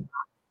protect them.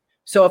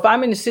 So if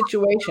I'm in a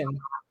situation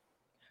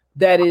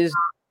that is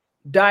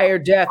dire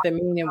death and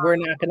meaning we're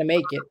not going to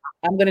make it,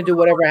 I'm going to do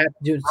whatever I have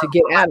to do to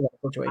get out of that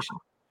situation.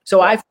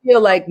 So I feel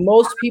like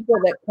most people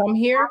that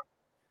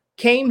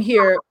came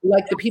here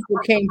like the people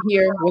came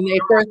here when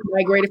they first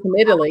migrated from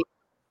Italy.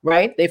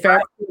 Right? They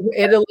found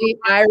Italy,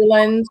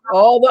 Ireland,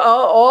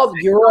 all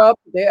Europe.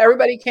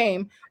 Everybody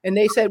came, and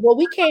they said, well,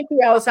 we came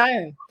through Ellis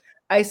Island.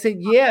 I said,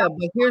 yeah,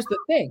 but here's the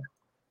thing.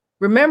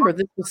 remember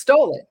this was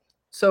stolen.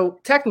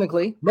 So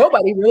technically,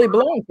 nobody really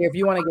belongs here if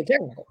you want to get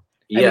technical.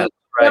 Yeah,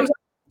 right.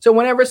 So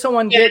whenever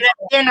someone gets,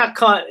 they're not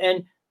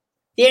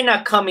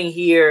coming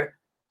here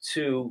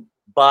to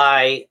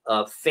buy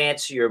a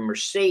fancier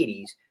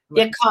Mercedes.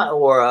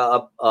 Or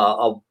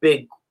a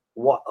big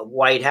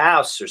White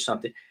House or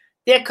something.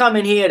 They're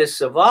coming here to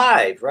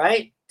survive,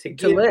 right?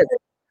 To live.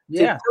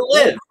 Yeah. To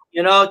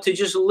live, to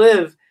just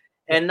live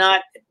and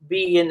not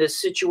be in the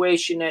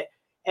situation that,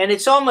 and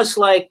it's almost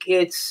like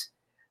it's,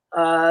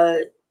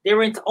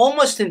 they're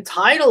almost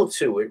entitled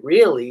to it,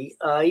 really,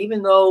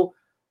 even though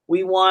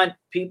we want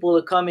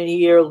people to come in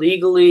here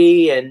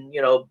legally and,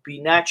 be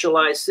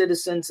naturalized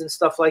citizens and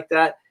stuff like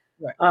that.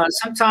 Right.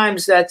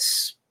 Sometimes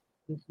that's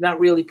not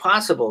really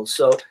possible.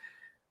 So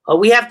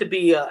we have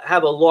to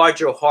have a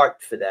larger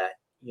heart for that,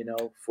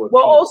 for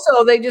people.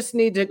 Also they just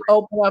need to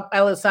open up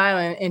Ellis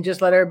Island and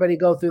just let everybody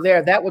go through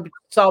there. That would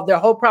solve their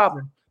whole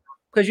problem.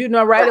 Because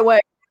right away,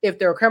 if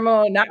they're a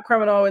criminal, not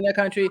criminal in their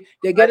country,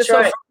 they get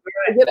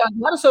they get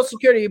not a Social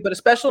Security, but a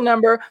special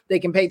number. They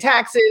can pay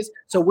taxes.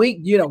 So we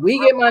get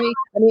money.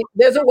 I mean,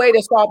 there's a way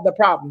to solve the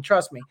problem.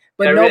 Trust me.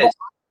 But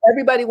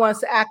everybody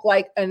wants to act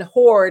like and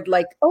hoard,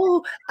 like,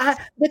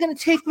 they're going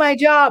to take my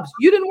jobs.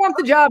 You didn't want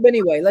the job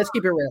anyway. Let's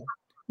keep it real.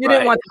 You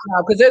didn't want the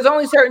job because there's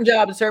only certain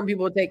jobs that certain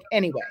people will take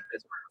anyway.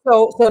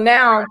 So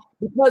now,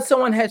 because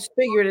someone has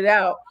figured it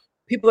out,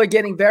 people are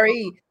getting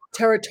very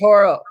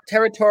territorial.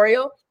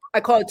 I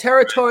call it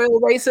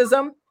territorial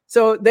racism.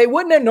 So they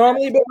wouldn't have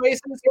normally been racist,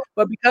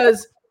 but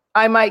because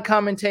I might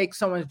come and take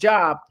someone's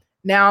job,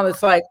 now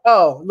it's like,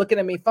 oh, looking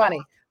at me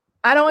funny.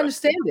 I don't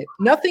understand it.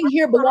 Nothing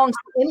here belongs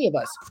to any of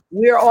us.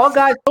 We're all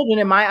God's children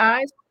in my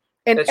eyes,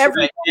 and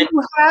everything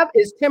you have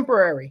is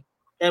temporary.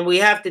 And we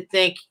have to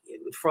think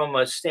from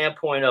a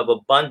standpoint of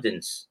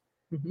abundance,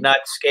 not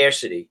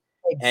scarcity.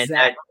 Exactly.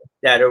 And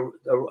that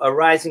a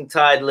rising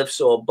tide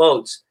lifts all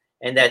boats,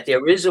 and that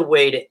there is a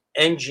way to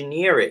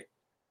engineer it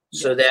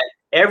so that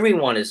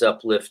everyone is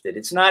uplifted.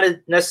 It's not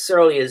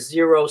necessarily a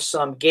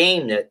zero-sum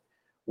game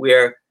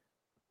where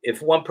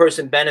if one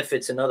person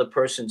benefits, another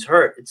person's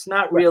hurt. It's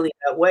not really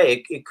that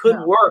way. It could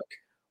work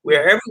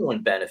where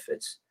everyone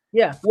benefits.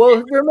 Yeah.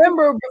 Well,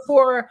 remember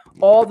before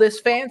all this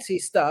fancy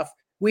stuff,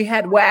 we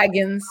had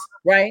wagons,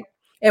 right?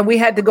 And we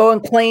had to go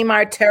and claim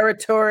our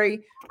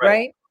territory,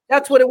 right?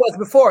 That's what it was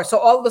before. So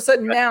all of a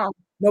sudden now,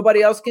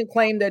 nobody else can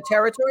claim their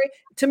territory.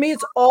 To me,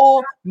 it's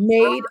all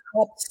made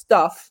up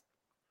stuff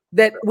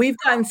that we've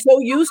gotten so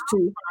used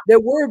to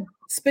that we're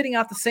spitting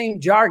out the same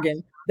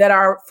jargon that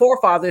our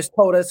forefathers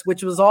told us,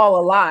 which was all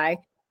a lie.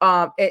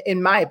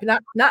 In my opinion,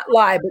 not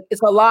lie, but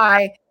it's a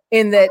lie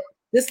in that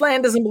this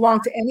land doesn't belong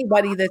to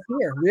anybody that's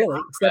here,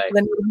 really, except for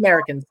the Native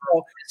Americans.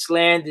 So this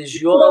land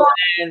is your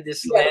land.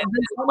 This land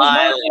is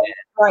my land.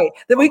 Right.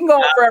 Then we can go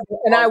on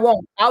forever, and I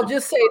won't. I'll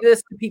just say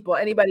this to people,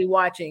 anybody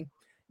watching.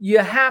 You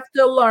have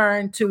to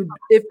learn to,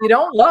 if you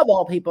don't love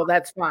all people,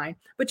 that's fine.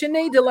 But you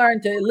need to learn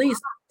to at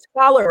least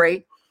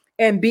tolerate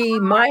and be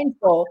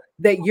mindful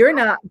that you're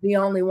not the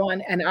only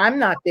one and I'm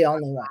not the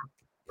only one.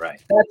 Right.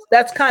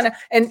 That's kind of,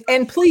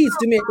 and please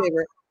do me a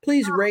favor.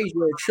 Please raise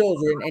your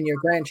children and your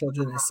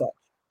grandchildren as such,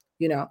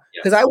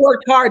 because I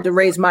worked hard to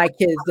raise my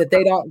kids that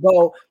they don't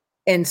go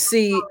and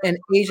see an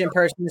Asian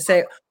person and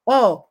say,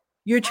 oh,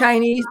 you're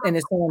Chinese and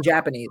it's someone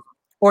Japanese,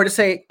 or to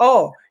say,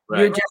 oh,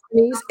 you're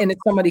Japanese and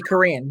it's somebody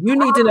Korean. You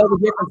need to know the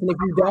difference. And if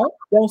you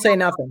don't say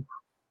nothing.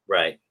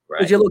 Right.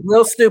 Because you look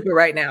real stupid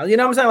right now. You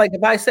know what I'm saying? Like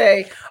if I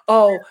say,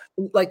 oh,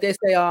 like they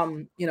say,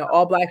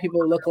 all black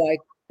people look like.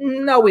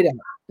 No, we don't.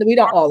 We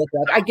don't all look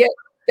alike.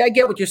 I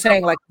get what you're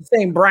saying, like the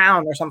same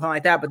brown or something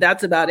like that, but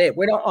that's about it.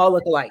 We don't all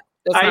look alike.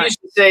 I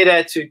used to say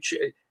that to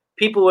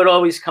people. Would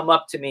always come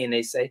up to me and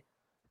they say,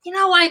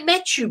 I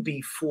met you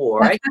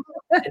before. And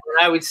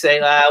I would say,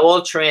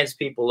 all trans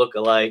people look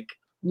alike.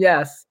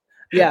 Yes.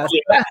 We all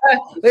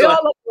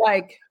look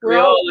alike. We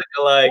all look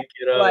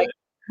alike.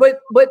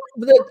 But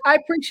I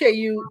appreciate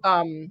you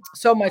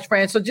so much,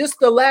 Fran. So just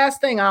the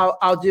last thing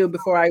I'll do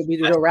before we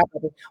do a wrap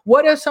up.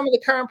 What are some of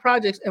the current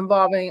projects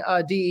involving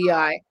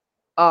DEI?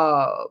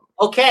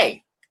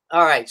 Okay.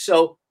 All right.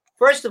 So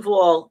first of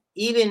all,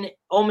 even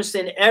almost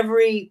in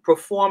every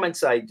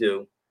performance I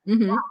do,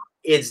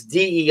 it's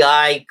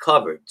DEI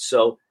covered.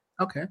 So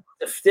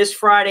this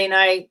Friday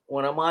night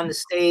when I'm on the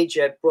stage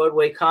at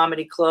Broadway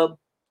Comedy Club,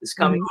 this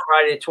coming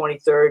Friday the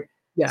 23rd,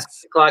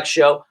 6 o'clock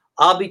show,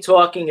 I'll be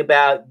talking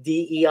about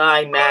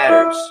DEI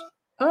matters.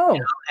 Oh,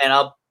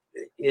 and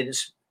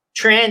it's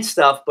trans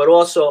stuff, but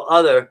also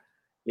other,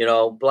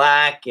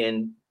 Black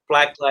and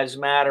Black Lives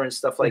Matter and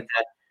stuff like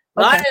that.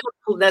 Not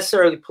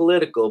necessarily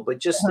political, but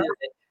just in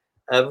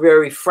a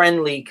very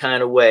friendly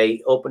kind of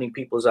way, opening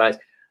people's eyes.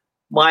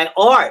 My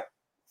art,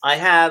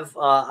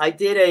 I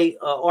did a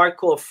art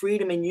called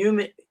Freedom and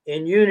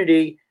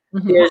Unity.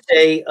 There's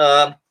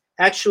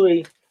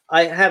actually,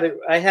 I have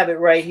it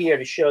right here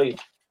to show you.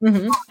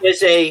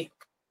 There's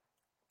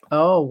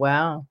oh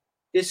wow,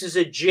 this is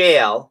a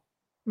jail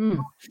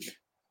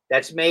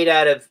that's made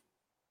out of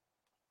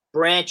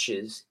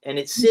branches, and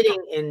it's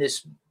sitting in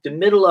the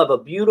middle of a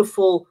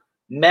beautiful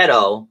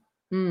meadow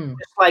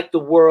just like the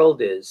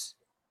world is.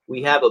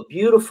 We have a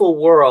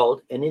beautiful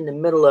world, and in the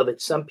middle of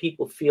it, some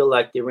people feel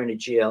like they're in a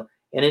jail.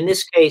 And in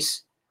this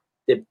case,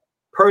 the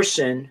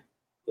person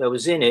that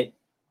was in it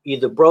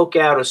either broke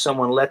out or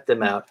someone let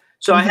them out.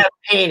 So I have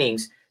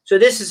paintings. So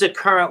this is a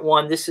current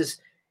one. This is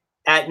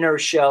at New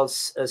Rochelle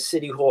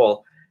City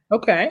Hall.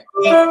 Okay.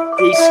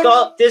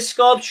 This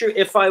sculpture,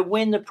 if I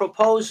win the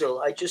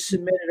proposal, I just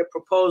submitted a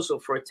proposal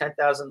for a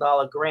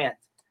 $10,000 grant.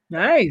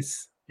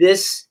 Nice.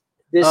 This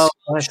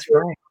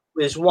sculpture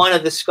is one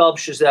of the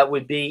sculptures that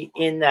would be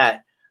in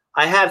that.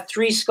 I have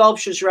 3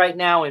 sculptures right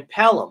now in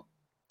Pelham.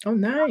 Oh,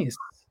 nice.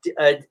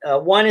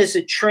 One is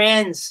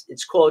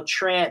it's called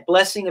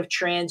Blessing of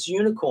Trans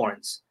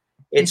Unicorns.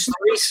 It's 3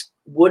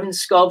 wooden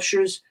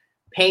sculptures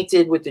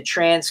painted with the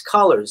trans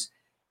colors.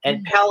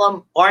 And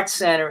Pelham Art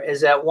Center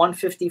is at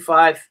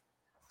 155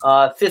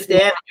 Fifth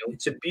Avenue.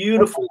 It's a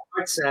beautiful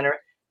art center,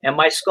 and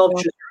my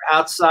sculptures are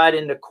outside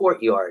in the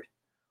courtyard,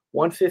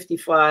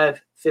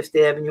 155 Fifth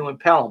Avenue in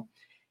Pelham.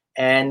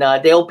 And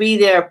they'll be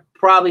there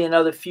probably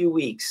another few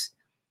weeks.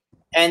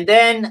 And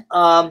then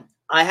I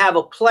have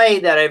a play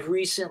that I've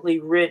recently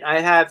written. I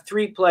have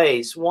 3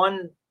 plays.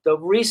 The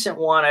recent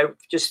one, I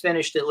just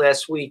finished it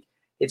last week.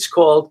 It's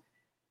called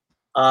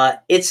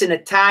It's an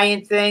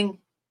Italian Thing.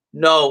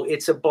 No,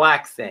 it's a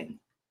Black thing.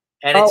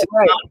 And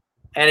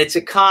it's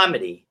a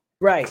comedy.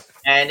 Right.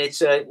 And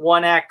it's a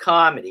 1-act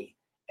comedy.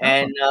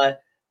 And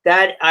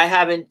that I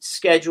haven't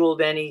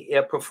scheduled any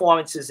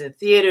performances in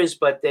theaters,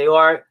 but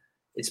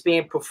it's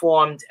being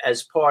performed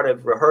as part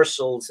of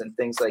rehearsals and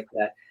things like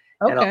that.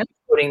 Okay. And I'm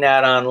putting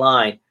that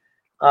online.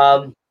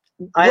 I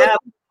have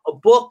a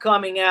book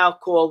coming out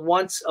called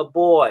Once a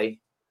Boy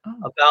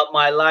about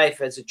my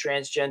life as a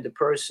transgender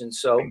person.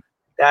 So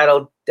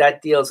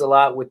that deals a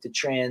lot with the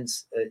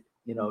trans.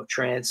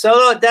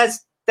 So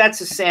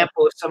that's a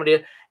sample of some of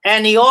the,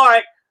 and the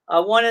art.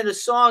 One of the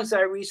songs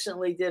I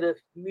recently did a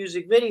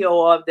music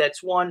video of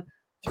that's won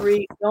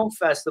 3 film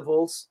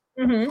festivals.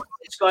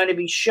 It's going to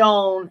be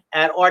shown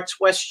at Arts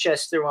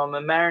Westchester on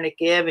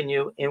Mamaroneck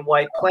Avenue in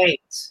White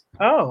Plains.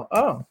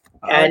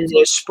 And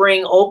their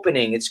spring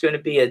opening. It's going to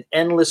be an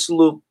endless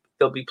loop.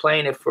 They'll be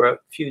playing it for a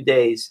few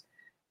days.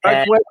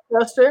 Arts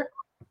Westchester?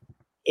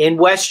 In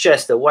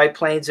Westchester, White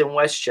Plains in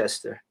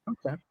Westchester.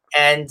 Okay.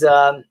 And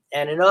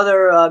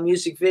another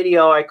music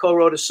video, I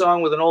co-wrote a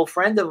song with an old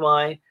friend of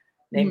mine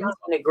named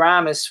Tina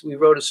Gramis. We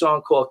wrote a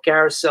song called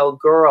Carousel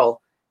Girl,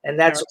 and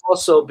that's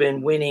also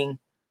been winning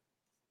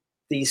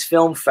these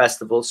film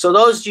festivals. So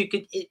those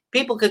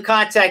people could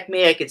contact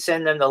me. I could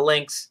send them the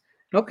links.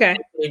 Okay.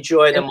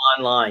 Enjoy them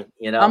online.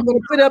 I'm going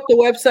to put up the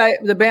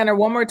website, the banner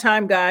one more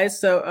time,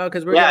 guys. So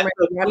because we're going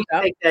to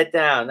take that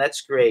down. That's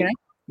great. Okay.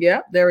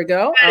 Yeah, there we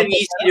go. Kind of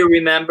easy to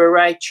remember,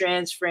 right?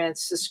 Trans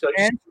Francisco.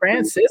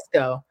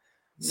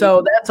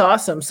 So that's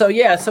awesome. So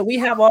so we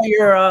have all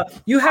your I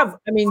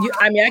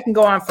can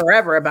go on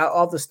forever about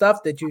all the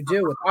stuff that you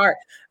do with art.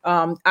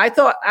 I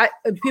thought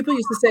people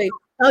used to say,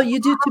 "Oh, you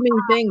do too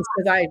many things,"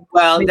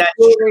 because make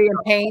jewelry and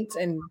paint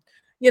and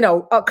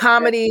a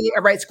comedy,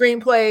 I write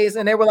screenplays,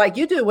 and they were like,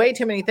 "You do way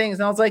too many things."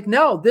 And I was like,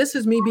 "No, this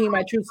is me being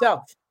my true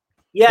self."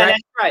 Yeah,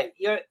 that's right.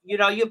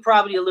 You're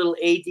probably a little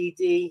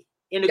ADD.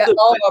 In a good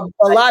way.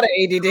 A lot of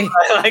ADD,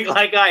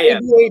 like I am.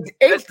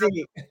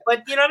 ADD.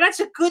 But that's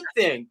a good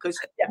thing because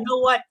you know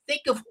what?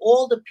 Think of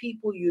all the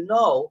people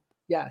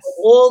Yes.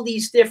 All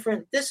these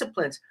different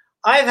disciplines.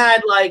 I've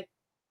had like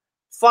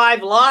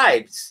 5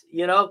 lives,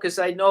 because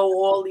I know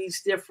all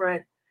these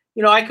different.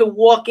 I could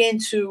walk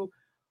into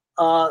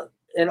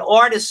an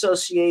art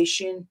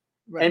association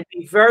and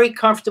be very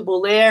comfortable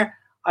there.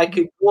 I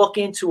could walk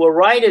into a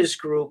writers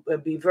group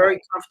and be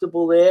very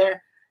comfortable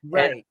there.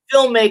 Right. And a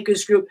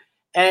filmmakers group.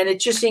 And it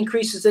just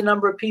increases the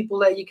number of people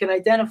that you can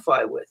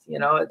identify with.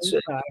 It's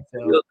a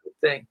real good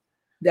thing.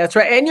 That's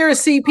right. And you're a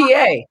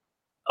CPA.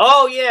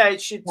 Oh, yeah, I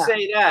should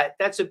say that.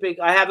 That's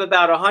I have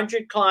about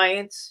 100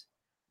 clients.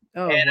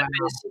 And I've been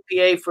a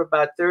CPA for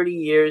about 30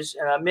 years.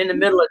 And I'm in the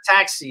middle of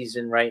tax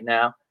season right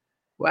now.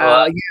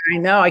 Wow. I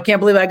know. I can't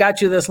believe I got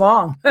you this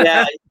long.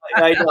 Yeah,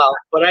 I know.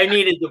 But I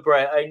needed the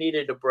break.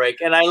 A break.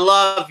 And I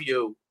love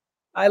you.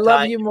 I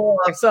love you more.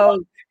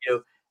 So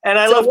you. And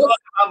I love talking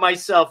about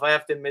myself. I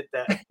have to admit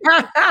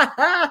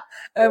that.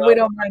 And we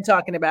don't mind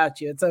talking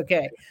about you. It's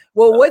okay.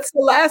 Well, what's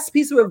the last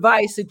piece of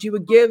advice that you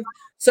would give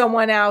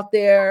someone out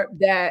there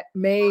that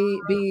may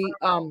be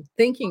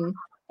thinking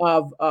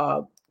of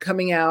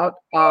coming out,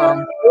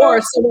 or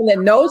someone that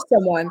knows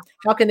someone?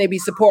 How can they be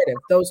supportive?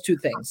 Those 2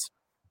 things.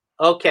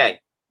 Okay.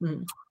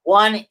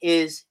 One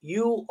is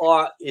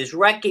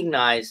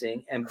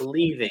recognizing and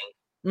believing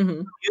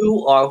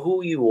you are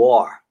who you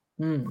are.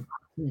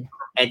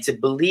 And to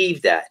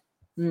believe that,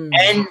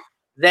 and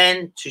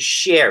then to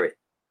share it.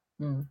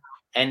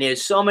 And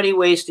there's so many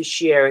ways to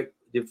share it.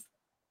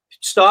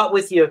 Start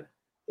with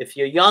if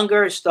you're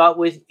younger,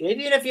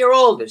 even if you're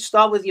older,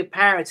 start with your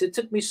parents. It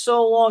took me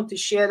so long to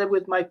share that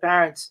with my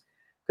parents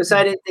because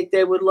I didn't think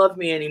they would love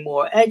me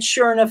anymore. And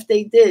sure enough,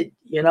 they did,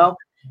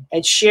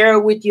 and share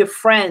it with your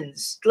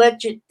friends.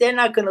 They're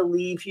not going to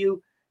leave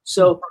you.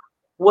 So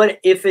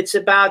what if it's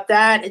about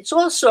that? It's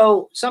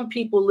also, some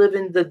people live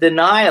in the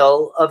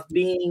denial of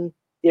being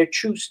their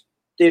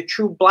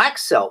true Black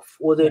self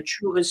or their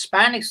true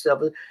Hispanic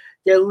self.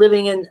 They're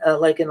living in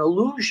like an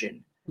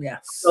illusion.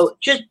 Yes. So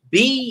just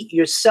be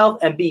yourself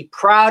and be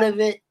proud of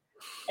it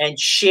and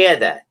share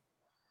that.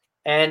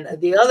 And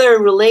the other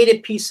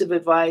related piece of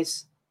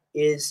advice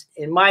is,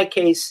 in my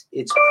case,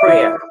 it's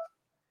prayer.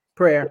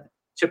 Prayer.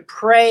 To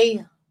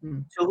pray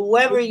to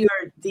whoever your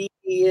deity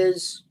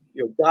is,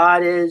 your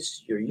God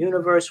is, your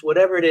universe,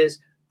 whatever it is,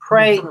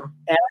 pray. And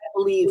I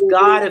believe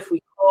God, if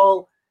we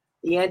call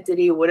the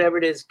entity or whatever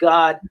it is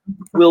God,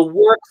 will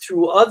work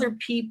through other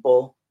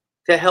people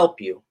to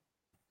help you.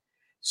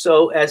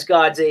 So as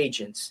God's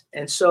agents.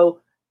 And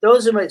so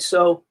those are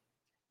so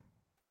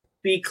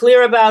be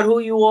clear about who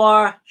you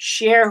are,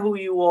 share who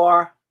you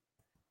are,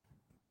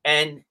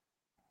 and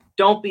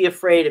don't be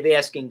afraid of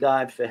asking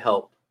God for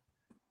help.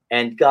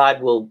 And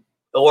God will,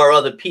 or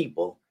other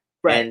people.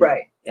 And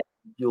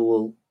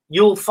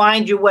you'll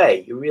find your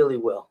way. You really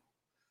will.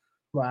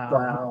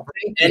 Wow.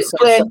 And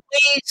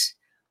please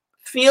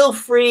feel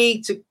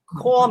free to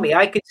call me.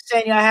 I could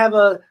send you, I have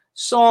a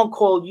song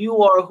called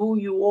You Are Who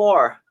You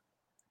Are,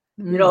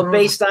 you know,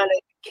 based on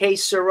a Que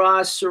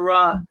Sera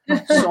song.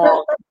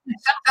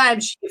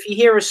 Sometimes if you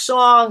hear a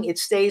song, it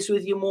stays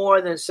with you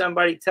more than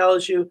somebody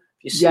tells you.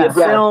 If you see a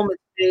film, it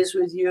stays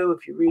with you.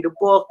 If you read a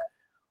book,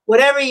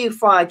 whatever you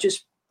find,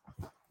 just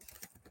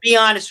be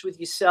honest with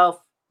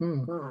yourself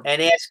and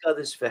ask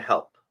others for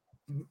help.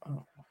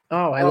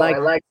 Oh, I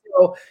like.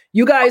 So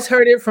you guys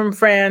heard it from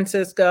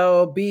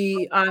Francisco.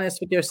 Be honest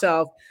with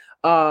yourself.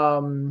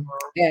 And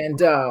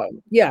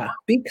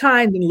be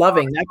kind and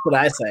loving. That's what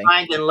I say.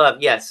 Kind and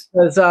love, yes.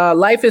 Because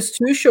life is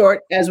too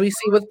short, as we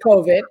see with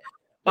COVID.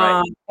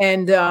 Right.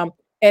 And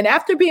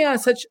after being on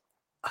such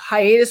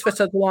hiatus for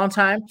such a long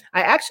time,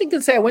 I actually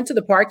can say I went to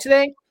the park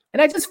today,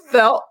 and I just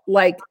felt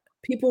like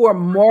people were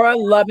more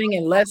loving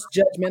and less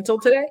judgmental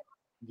today.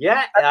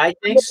 Yeah, I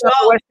think so.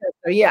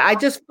 Yeah, I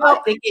just felt.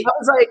 I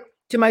was like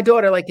to my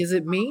daughter, like, is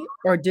it me,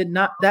 or did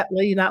not that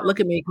lady not look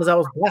at me because I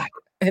was Black?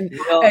 And she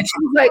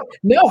was like,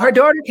 no, her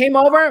daughter came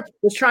over,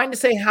 was trying to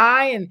say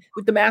hi and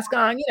with the mask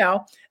on, you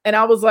know. And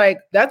I was like,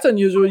 that's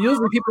unusual.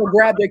 Usually people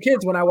grab their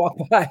kids when I walk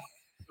by.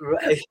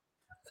 Right.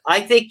 I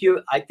think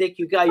you're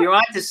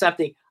onto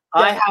something.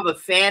 Yeah. I have a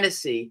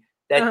fantasy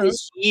that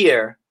this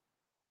year,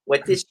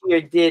 what this year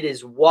did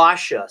is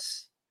wash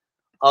us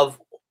of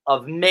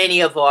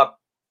many of our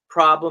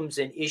problems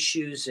and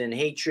issues and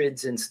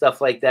hatreds and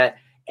stuff like that.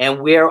 And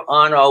we're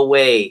on our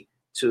way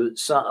to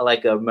some,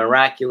 like a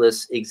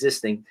miraculous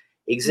existence,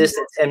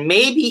 and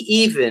maybe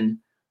even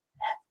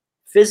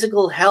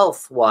physical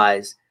health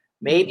wise,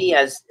 maybe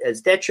as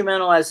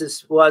detrimental as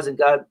this was, and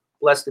God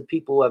bless the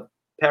people who have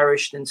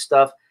perished and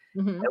stuff,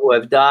 who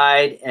have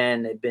died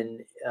and have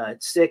been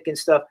sick and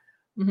stuff.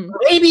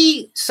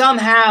 Maybe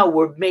somehow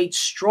we're made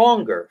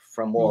stronger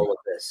from all of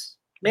this.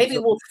 Maybe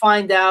we'll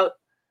find out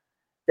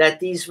that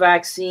these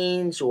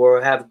vaccines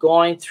or have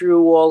gone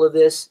through all of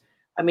this.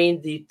 I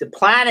mean, the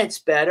planet's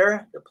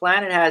better. The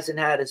planet hasn't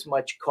had as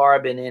much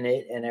carbon in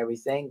it and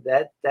everything.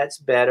 That's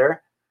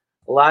better.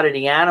 A lot of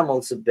the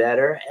animals are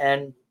better.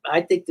 And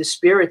I think the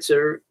spirits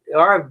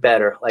are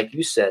better, like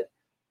you said.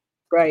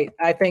 Right.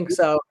 I think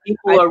so.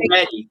 People are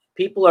ready.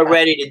 People are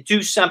ready to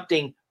do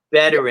something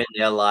better in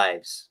their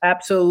lives.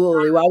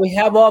 Absolutely. While we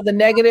have all the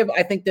negative,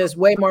 I think there's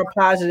way more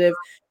positive.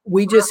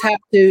 We just have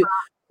to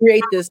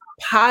create this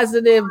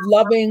positive,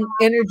 loving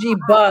energy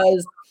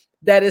buzz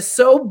that is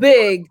so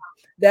big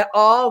that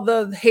all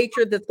the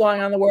hatred that's going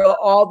on in the world,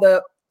 all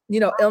the,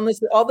 illness,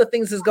 all the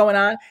things that's going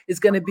on is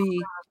going to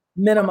be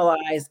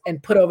minimalized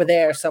and put over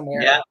there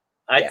somewhere. Yeah,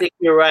 I think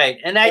you're right.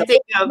 And I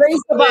think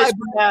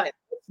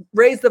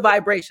raise the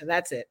vibration.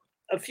 That's it.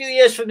 A few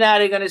years from now,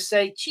 they're going to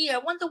say, gee, I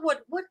wonder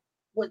what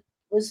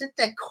was it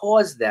that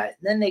caused that?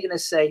 And then they're going to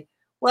say,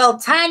 well,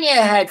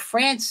 Tanya had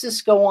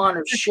Francisco on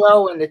her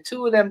show and the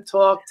two of them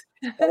talked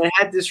and it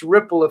had this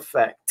ripple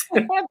effect.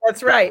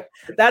 That's right.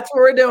 That's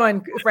what we're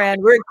doing, Fran.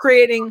 We're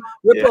creating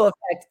ripple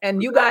effect.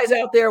 And you guys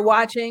out there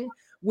watching,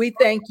 we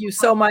thank you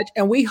so much.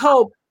 And we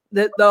hope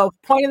that the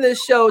point of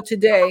this show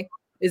today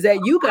is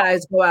that you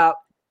guys go out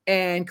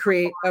and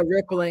create a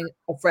rippling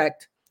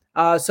effect.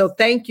 So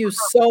thank you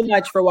so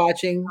much for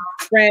watching.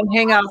 Fran,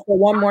 hang out for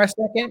one more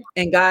second.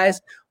 And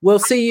guys, we'll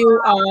see you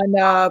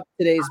on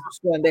today's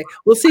Sunday.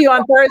 We'll see you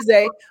on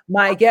Thursday.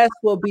 My guest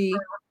will be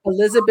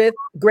Elizabeth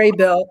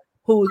Graybill,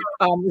 who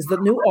is the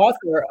new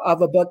author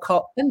of a book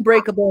called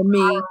Unbreakable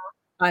Me,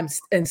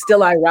 and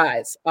Still I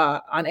Rise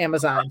on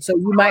Amazon. So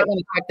you might want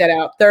to check that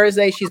out.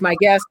 Thursday, she's my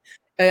guest.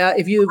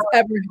 If you've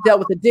ever dealt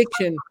with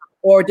addiction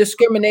or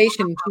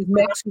discrimination, she's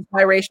mixed, she's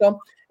biracial,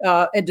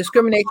 and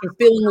discrimination,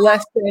 feeling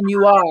less than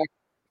you are,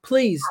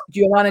 please,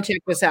 you want to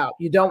check this out.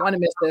 You don't want to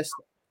miss this.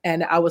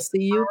 And I will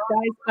see you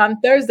guys on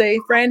Thursday.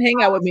 Fran,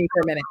 hang out with me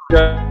for a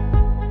minute.